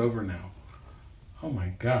almost over now. Oh my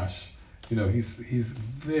gosh. He's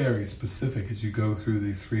very specific as you go through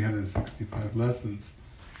these 365 lessons.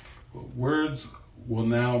 Words will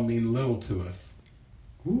now mean little to us.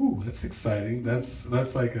 ooh, that's exciting.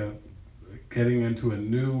 That's like getting into a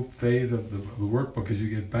new phase of the workbook as you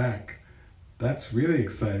get back. That's really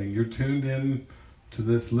exciting. You're tuned in to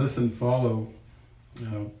this listen, follow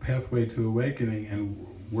pathway to awakening, and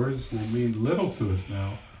words will mean little to us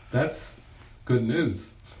now. That's good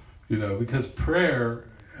news, because prayer,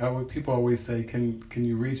 people always say, can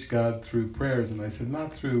you reach God through prayers? And I said,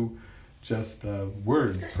 not through just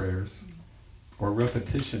word prayers or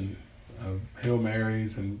repetition of Hail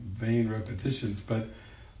Marys and vain repetitions, but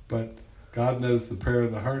God knows the prayer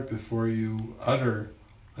of the heart before you utter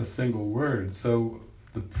a single word. So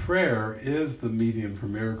the prayer is the medium for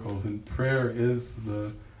miracles, and prayer is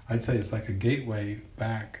I'd say it's like a gateway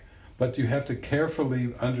back. But you have to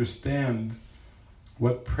carefully understand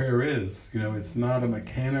what prayer is. It's not a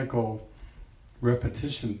mechanical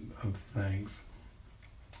repetition of things.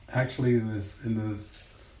 Actually, in this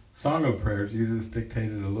Song of Prayer, Jesus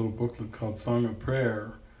dictated a little booklet called Song of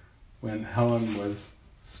Prayer when Helen was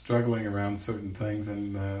struggling around certain things,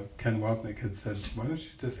 and Ken Wapnick had said, why don't you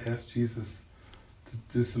just ask Jesus to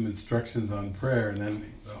do some instructions on prayer, and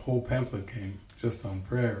then the whole pamphlet came just on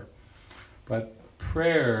prayer. But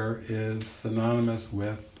prayer is synonymous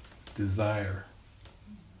with desire.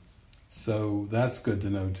 So that's good to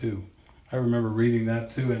know too. I remember reading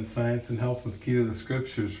that too in Science and Health with Key to the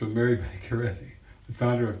Scriptures from Mary Baker Eddy, the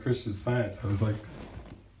founder of Christian Science. I was like,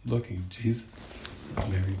 looking, Jesus,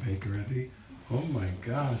 Mary Baker Eddy. Oh my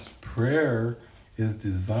gosh, prayer is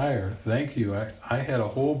desire. Thank you. I had a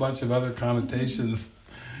whole bunch of other connotations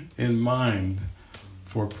in mind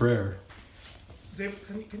for prayer.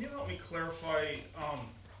 David, can you help me clarify?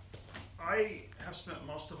 I have spent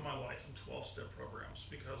most of my life in 12-step programs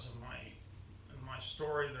because of in my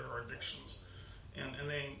story there are addictions, and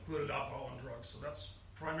they included alcohol and drugs. So that's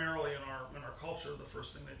primarily in our culture. The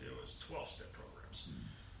first thing they do is 12-step programs.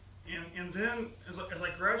 And then, as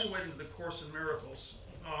I graduated into the Course in Miracles,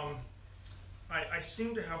 I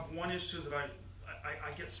seem to have one issue that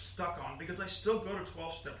I get stuck on, because I still go to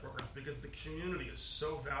 12-step programs because the community is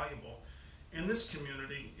so valuable, and this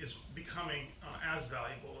community is becoming as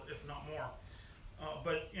valuable, if not more.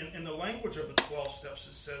 But in the language of the 12 steps,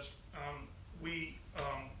 it says, we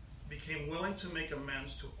became willing to make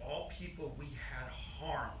amends to all people we had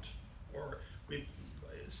harmed, or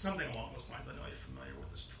something along those lines. I know you're familiar with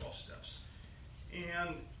this 12 steps.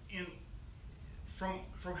 And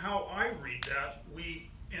from how I read that,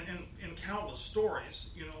 in countless stories,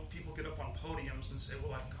 people get up on podiums and say,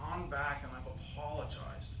 well, I've gone back and I've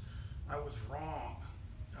apologized. I was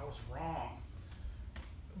wrong.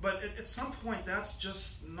 But at some point, that's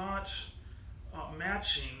just not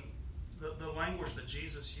matching the language that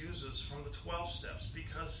Jesus uses from the 12 steps,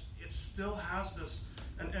 because it still has this,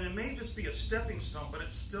 and it may just be a stepping stone, but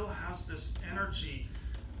it still has this energy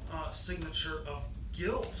signature of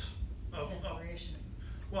guilt, of separation.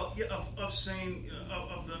 Of saying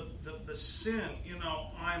of the sin.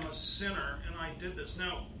 I'm a sinner and I did this.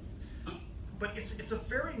 Now, but it's a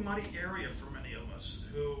very muddy area for many of us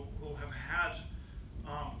who have had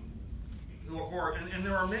who are and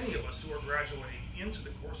there are many of us who are graduating into the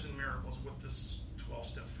Course in Miracles with this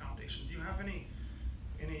 12-step foundation. Do you have any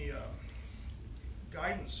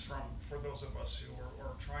guidance for those of us who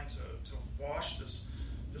are trying to wash this,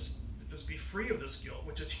 just be free of this guilt,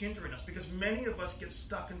 which is hindering us? Because many of us get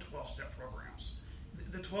stuck in 12-step programs.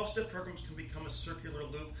 The 12-step programs can become a circular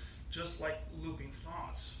loop, just like looping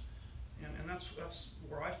thoughts. And that's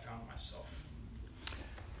where I found myself.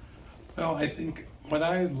 Well, I think what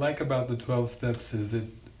I like about the 12 steps is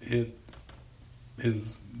it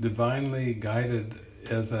is divinely guided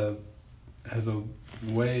as a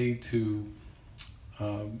way to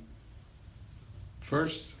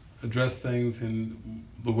first address things in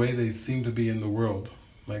the way they seem to be in the world,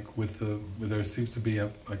 like where there seems to be a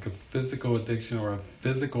physical addiction or a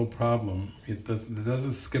physical problem. It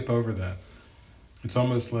doesn't skip over that. It's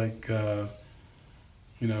almost like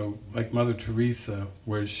like Mother Teresa,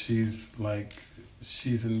 where she's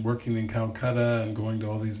working in Calcutta and going to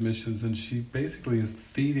all these missions, and she basically is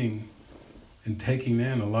feeding and taking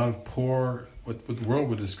in a lot of poor, what the world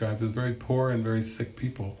would describe as very poor and very sick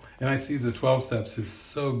people. And I see the 12 steps is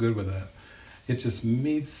so good with that. It just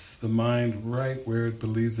meets the mind right where it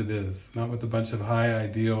believes it is, not with a bunch of high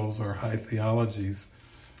ideals or high theologies.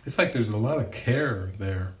 It's like there's a lot of care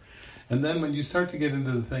there. And then when you start to get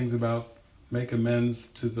into the things about make amends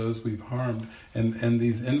to those we've harmed, and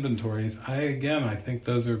these inventories, I think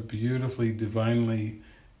those are beautifully, divinely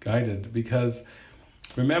guided, because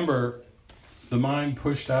remember, the mind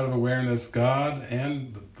pushed out of awareness God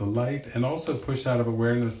and the light, and also pushed out of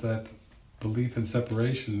awareness that belief in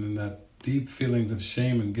separation and that deep feelings of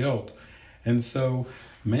shame and guilt. And so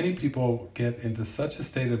many people get into such a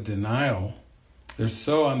state of denial. They're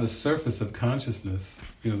so on the surface of consciousness.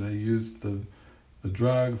 They use the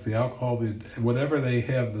drugs, the alcohol, whatever they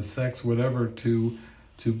have, the sex, whatever, to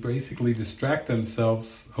basically distract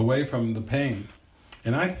themselves away from the pain.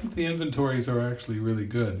 And I think the inventories are actually really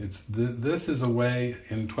good. This is a way,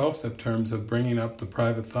 in 12-step terms, of bringing up the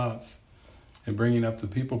private thoughts and bringing up the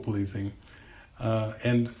people-pleasing.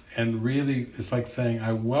 And really, it's like saying,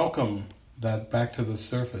 I welcome that back to the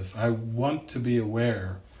surface. I want to be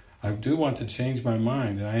aware. I do want to change my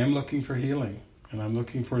mind, and I am looking for healing, and I'm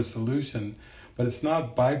looking for a solution. But it's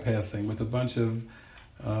not bypassing with a bunch of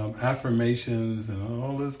affirmations and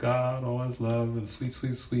all is God, all is love, and sweet,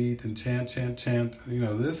 sweet, sweet, and chant, chant, chant.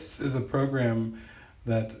 This is a program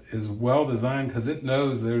that is well designed because it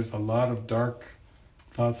knows there's a lot of dark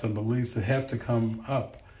thoughts and beliefs that have to come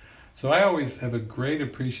up. So I always have a great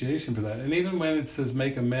appreciation for that. And even when it says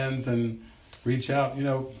make amends and reach out,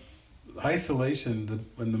 isolation,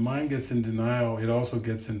 when the mind gets in denial, it also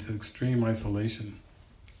gets into extreme isolation.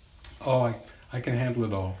 Oh, I can handle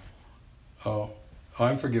it all. Oh,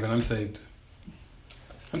 I'm forgiven, I'm saved.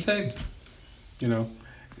 I'm saved.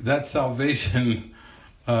 That salvation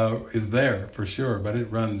is there for sure, but it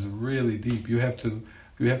runs really deep. You have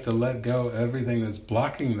to let go of everything that's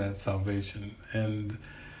blocking that salvation. And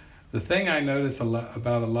the thing I notice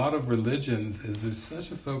about a lot of religions is there's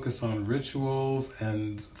such a focus on rituals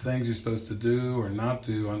and things you're supposed to do or not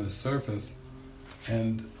do on the surface.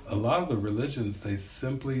 And a lot of the religions, they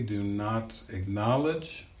simply do not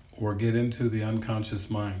acknowledge or get into the unconscious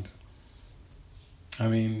mind. I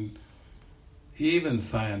mean, even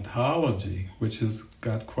Scientology, which has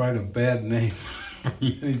got quite a bad name for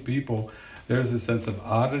many people, there's a sense of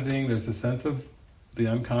auditing, there's a sense of the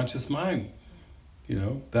unconscious mind.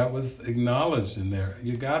 That was acknowledged in there.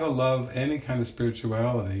 You gotta love any kind of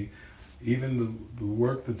spirituality. Even the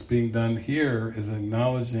work that's being done here is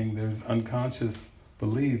acknowledging there's unconscious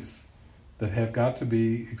beliefs that have got to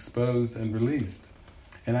be exposed and released.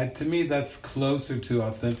 And to me, that's closer to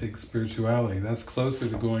authentic spirituality. That's closer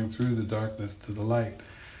to going through the darkness to the light.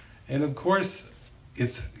 And of course,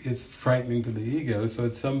 it's frightening to the ego. So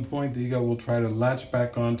at some point, the ego will try to latch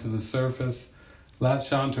back onto the surface,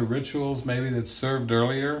 latch onto rituals maybe that served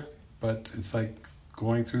earlier, but it's like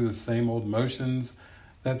going through the same old motions.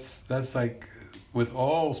 That's like with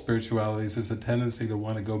all spiritualities, there's a tendency to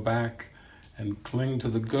want to go back and cling to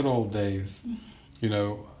the good old days.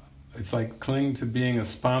 It's like cling to being a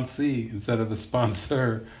sponsee instead of a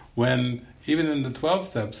sponsor, when even in the 12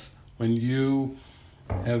 steps, when you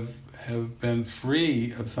have been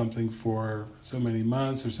free of something for so many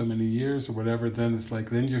months or so many years or whatever, then it's like,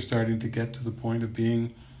 then you're starting to get to the point of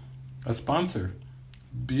being a sponsor.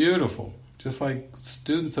 Beautiful. Just like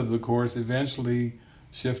students of the course eventually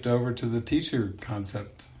shift over to the teacher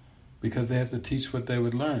concept because they have to teach what they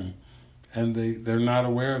would learn. And they're not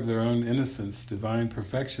aware of their own innocence, divine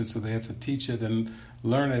perfection, so they have to teach it and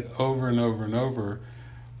learn it over and over and over.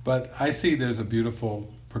 But I see there's a beautiful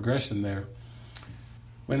progression there.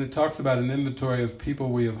 When it talks about an inventory of people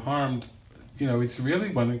we have harmed, it's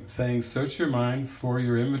really saying search your mind for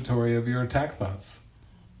your inventory of your attack thoughts.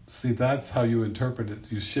 See, that's how you interpret it.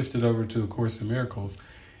 You shift it over to A Course in Miracles.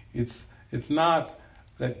 It's not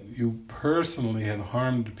that you personally have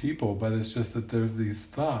harmed people, but it's just that there's these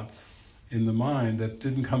thoughts in the mind that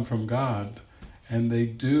didn't come from God, and they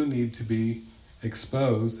do need to be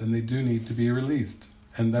exposed, and they do need to be released.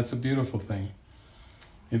 And that's a beautiful thing.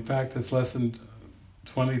 In fact, it's lesson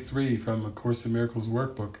 23 from A Course in Miracles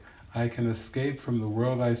workbook. I can escape from the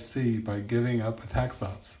world I see by giving up attack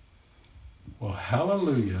thoughts. Well,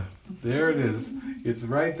 hallelujah. There it is. It's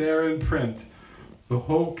right there in print. The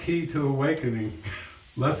whole key to awakening.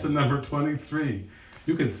 Lesson number 23.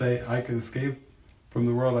 You could say, I can escape from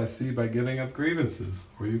the world I see by giving up grievances.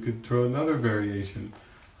 Or you could throw another variation.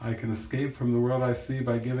 I can escape from the world I see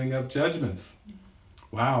by giving up judgments.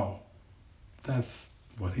 Wow. That's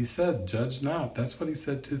what he said, judge not. That's what he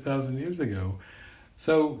said 2,000 years ago.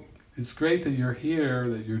 So it's great that you're here,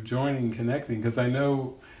 that you're joining, connecting, because I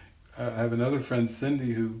know I have another friend,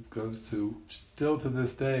 Cindy, who goes to, still to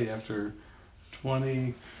this day, after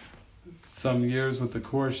 20 some years with the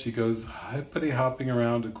course, she goes hippity hopping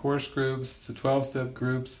around to course groups, to 12-step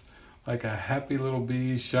groups, like a happy little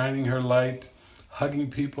bee, shining her light, hugging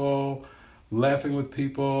people, laughing with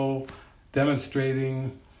people,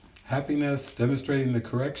 demonstrating happiness, demonstrating the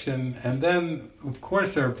correction. And then, of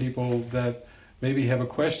course, there are people that maybe have a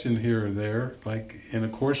question here or there, like in a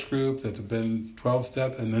course group that have been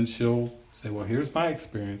 12-step, and then she'll say, well, here's my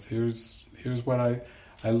experience, here's what I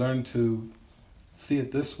learned to see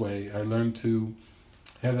it this way. I learned to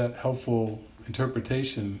have that helpful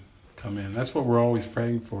interpretation come in. That's what we're always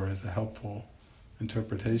praying for, is a helpful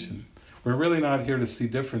interpretation. We're really not here to see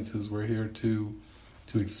differences. We're here to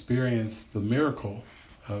experience the miracle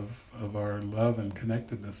of our love and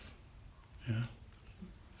connectedness. Yeah.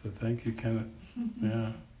 So thank you, Kenneth.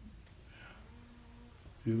 Yeah.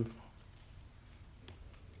 Beautiful.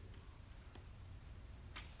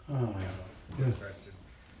 Oh, yeah. Yes. Question.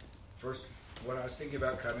 First, when I was thinking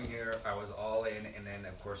about coming here, I was all in, and then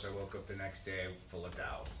of course I woke up the next day full of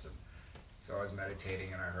doubts. And so I was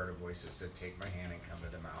meditating, and I heard a voice that said, "Take my hand and come to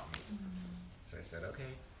the mountains." So I said, "Okay."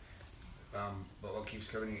 But what keeps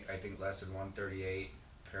coming, I think, lesson 138,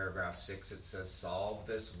 paragraph 6, it says, "Solve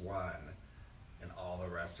this one, and all the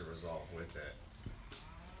rest are resolved with it."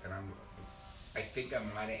 And I think I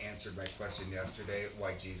might have answered my question yesterday,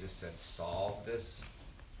 why Jesus said, "Solve this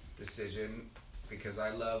decision," because I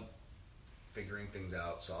love figuring things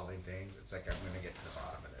out, solving things. It's like I'm going to get to the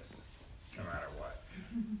bottom of this, no matter what.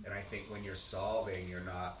 And I think when you're solving, you're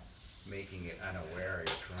not making it unaware,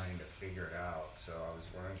 you're trying to figure it out. So I was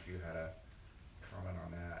wondering if you had a comment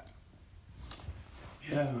on that.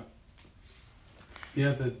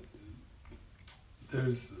 Yeah, that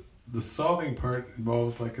there's the solving part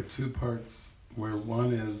involves like a two parts, where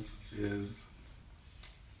one is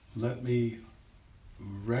let me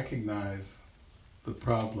recognize the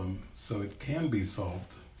problem so it can be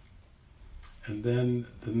solved. And then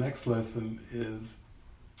the next lesson is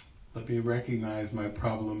let me recognize my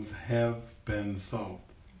problems have been solved.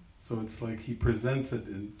 So it's like he presents it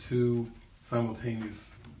in two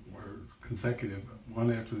simultaneous or consecutive,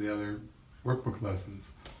 one after the other, workbook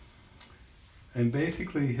lessons. And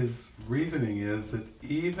basically his reasoning is that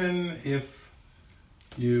even if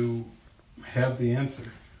you have the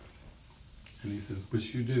answer, and he says,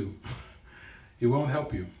 which you do, it won't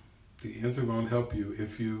help you. The answer won't help you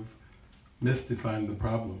if you've misdefined the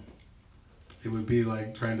problem. It would be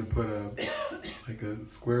like trying to put a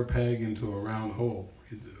square peg into a round hole,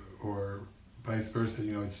 or vice versa.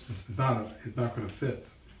 It's not going to fit,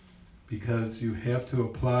 because you have to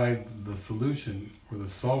apply the solution or the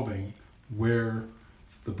solving where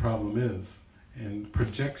the problem is. And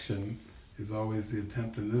projection is always the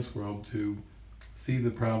attempt in this world to see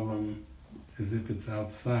the problem as if it's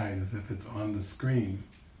outside, as if it's on the screen,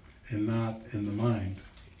 and not in the mind.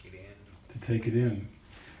 To take it in.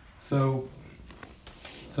 So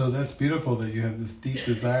that's beautiful that you have this deep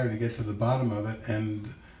desire to get to the bottom of it.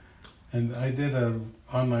 And I did an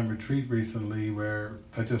online retreat recently where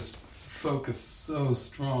I just focused so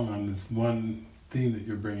strong on this one theme that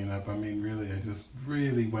you're bringing up. I mean, really, I just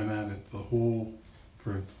really went at it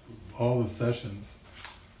for all the sessions.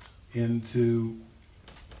 Into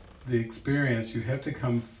the experience, you have to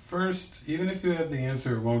come first, even if you have the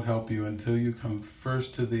answer, it won't help you until you come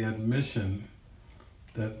first to the admission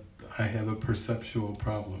that I have a perceptual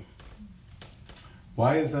problem.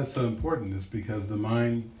 Why is that so important? It's because the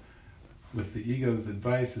mind, with the ego's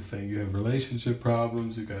advice, is saying you have relationship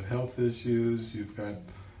problems, you've got health issues, you've got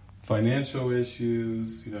financial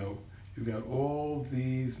issues, you've got all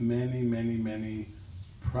these many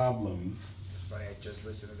problems. It's funny, I just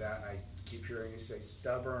listened to that and I keep hearing you say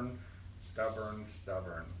stubborn.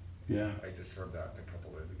 Yeah. I just heard that a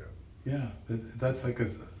couple days ago. Yeah, that's like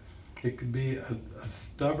it could be a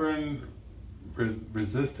stubborn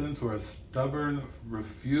resistance or a stubborn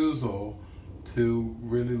refusal to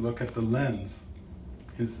really look at the lens.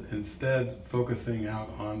 Instead, focusing out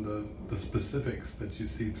on the specifics that you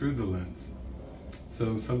see through the lens.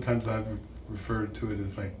 So sometimes I've referred to it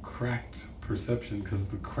as like cracked perception, because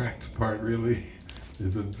the cracked part really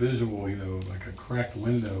is a visual, like a cracked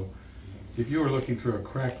window. If you were looking through a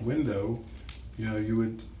cracked window, you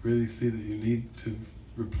would really see that you need to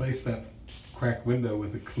replace that cracked window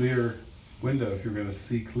with a clear window if you're going to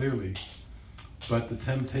see clearly. But the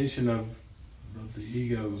temptation of the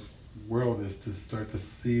ego's world is to start to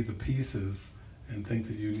see the pieces and think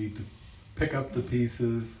that you need to pick up the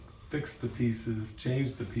pieces, fix the pieces,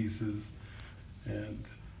 change the pieces. And,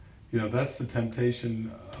 that's the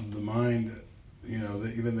temptation of the mind.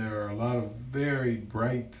 That even there are a lot of very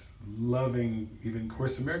bright, loving, even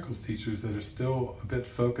Course in Miracles teachers that are still a bit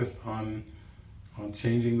focused on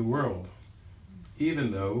changing the world.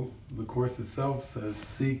 Even though the Course itself says,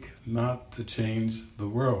 seek not to change the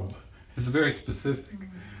world. It's very specific.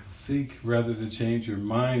 Seek rather to change your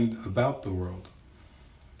mind about the world.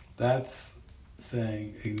 That's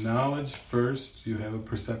saying, acknowledge first you have a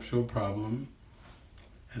perceptual problem,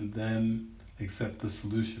 and then accept the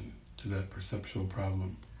solution to that perceptual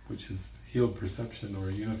problem, which is healed perception or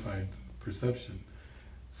unified perception.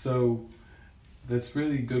 So that's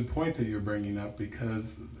really a good point that you're bringing up,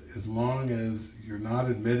 because as long as you're not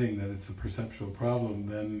admitting that it's a perceptual problem,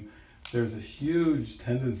 then there's a huge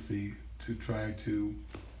tendency to try to,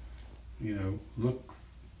 look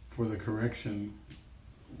for the correction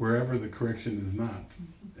wherever the correction is not.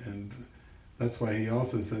 And that's why he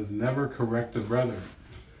also says, never correct a brother.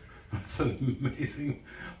 That's an amazing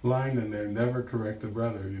line in there, never correct a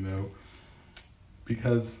brother,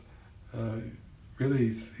 because really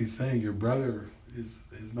he's saying your brother is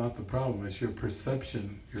not the problem, it's your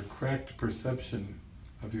perception, your correct perception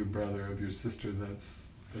of your brother, of your sister, that's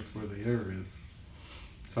where the error is.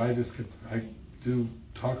 So I do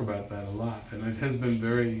talk about that a lot, and it has been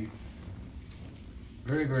very,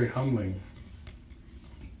 very, very humbling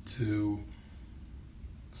to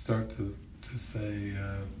start to say,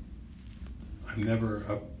 I'm never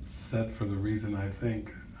upset for the reason I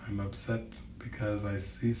think. I'm upset because I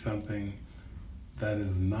see something that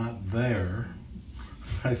is not there.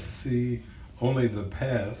 I see only the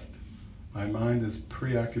past. My mind is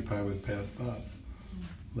preoccupied with past thoughts.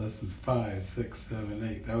 Lessons 5, 6, 7,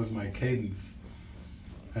 8. That was my cadence.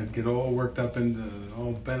 I'd get all worked up into,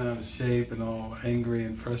 all bent out of shape and all angry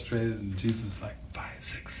and frustrated, and Jesus was like, 5,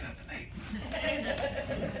 6, 7,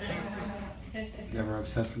 8. Never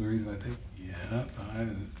upset for the reason I think? Yeah,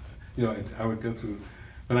 5. I would go through,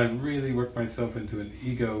 when I really worked myself into an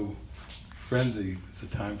ego frenzy, it's a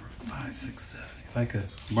time for 5, 6, 7, 8. Like a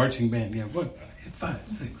marching band, 1, 5,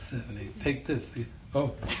 6, 7, 8. Take this.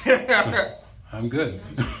 Oh, I'm good.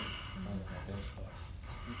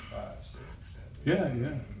 Yeah.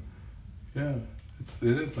 It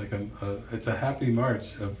is like it's a happy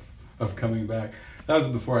march of coming back. That was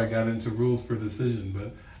before I got into rules for decision,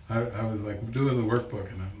 but I was like doing the workbook,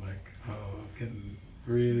 and I'm like, I'm getting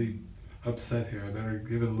really upset here. I better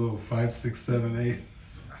give it a little 5, 6, 7,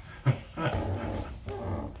 8.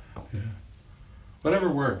 Yeah. Whatever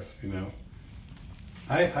works,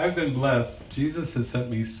 I've been blessed. Jesus has sent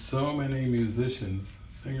me so many musicians,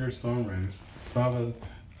 singers, songwriters. Svava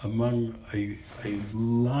among a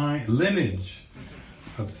lineage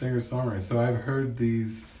of singer-songwriters. So I've heard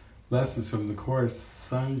these lessons from the course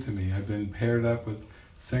sung to me. I've been paired up with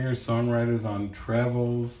singer-songwriters on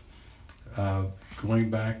travels, going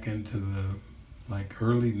back into the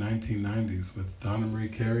early 1990s with Donna Marie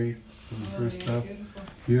Carey, some of her stuff.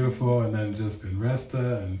 Beautiful. And then just in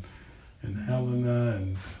Resta and Helena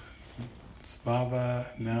and Svava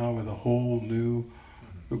now with a whole new.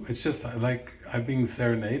 It's just like I'm being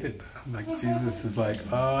serenaded. Like Jesus is like,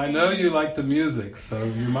 oh, I know you like the music, so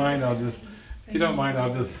if you mind, if you don't mind,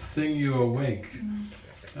 I'll just sing you awake.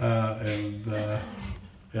 And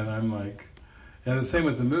I'm like, and the same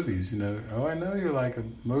with the movies, oh, I know you like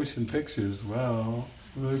motion pictures. Well,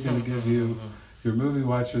 we're going to give you your movie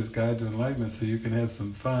watcher's guide to enlightenment so you can have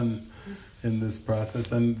some fun in this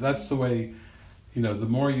process. And that's the way, the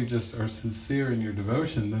more you just are sincere in your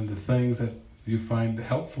devotion, then the things that you find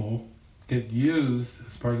helpful get used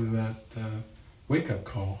as part of that wake-up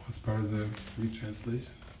call, as part of the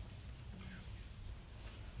retranslation.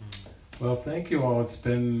 Well, thank you all. It's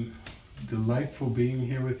been delightful being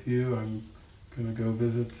here with you. I'm going to go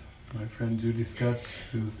visit my friend Judy Scutch,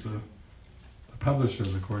 who's the publisher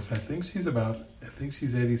of the course. I think she's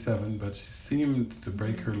 87, but she seemed to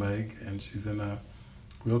break her leg, and she's in a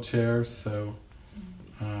wheelchair, so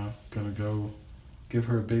going to go give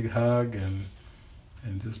her a big hug and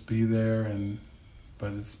just be there.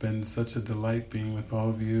 But it's been such a delight being with all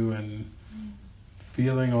of you and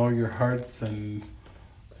feeling all your hearts and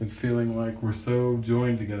feeling like we're so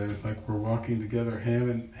joined together. It's like we're walking together hand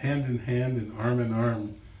in hand and arm in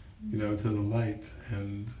arm, to the light.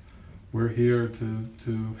 And we're here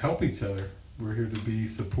to help each other. We're here to be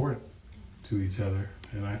support to each other.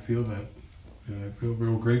 And I feel that. I feel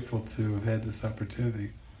real grateful to have had this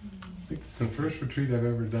opportunity. I think it's the first retreat I've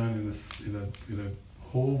ever done in a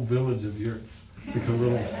whole village of yurts. Like a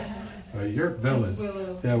little yurt village.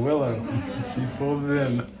 Willow. Yeah, Willow. She pulled it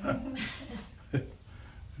in.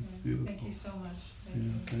 It's beautiful. Thank you so much.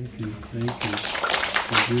 Thank you.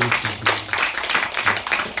 It's beautiful.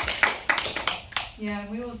 Yeah, and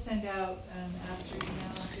we will send out after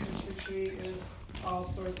this retreat of all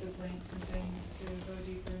sorts of links and things to go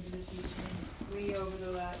deeper into the teachings. We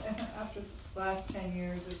over after the last 10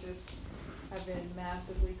 years have been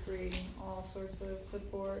massively creating all sorts of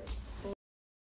support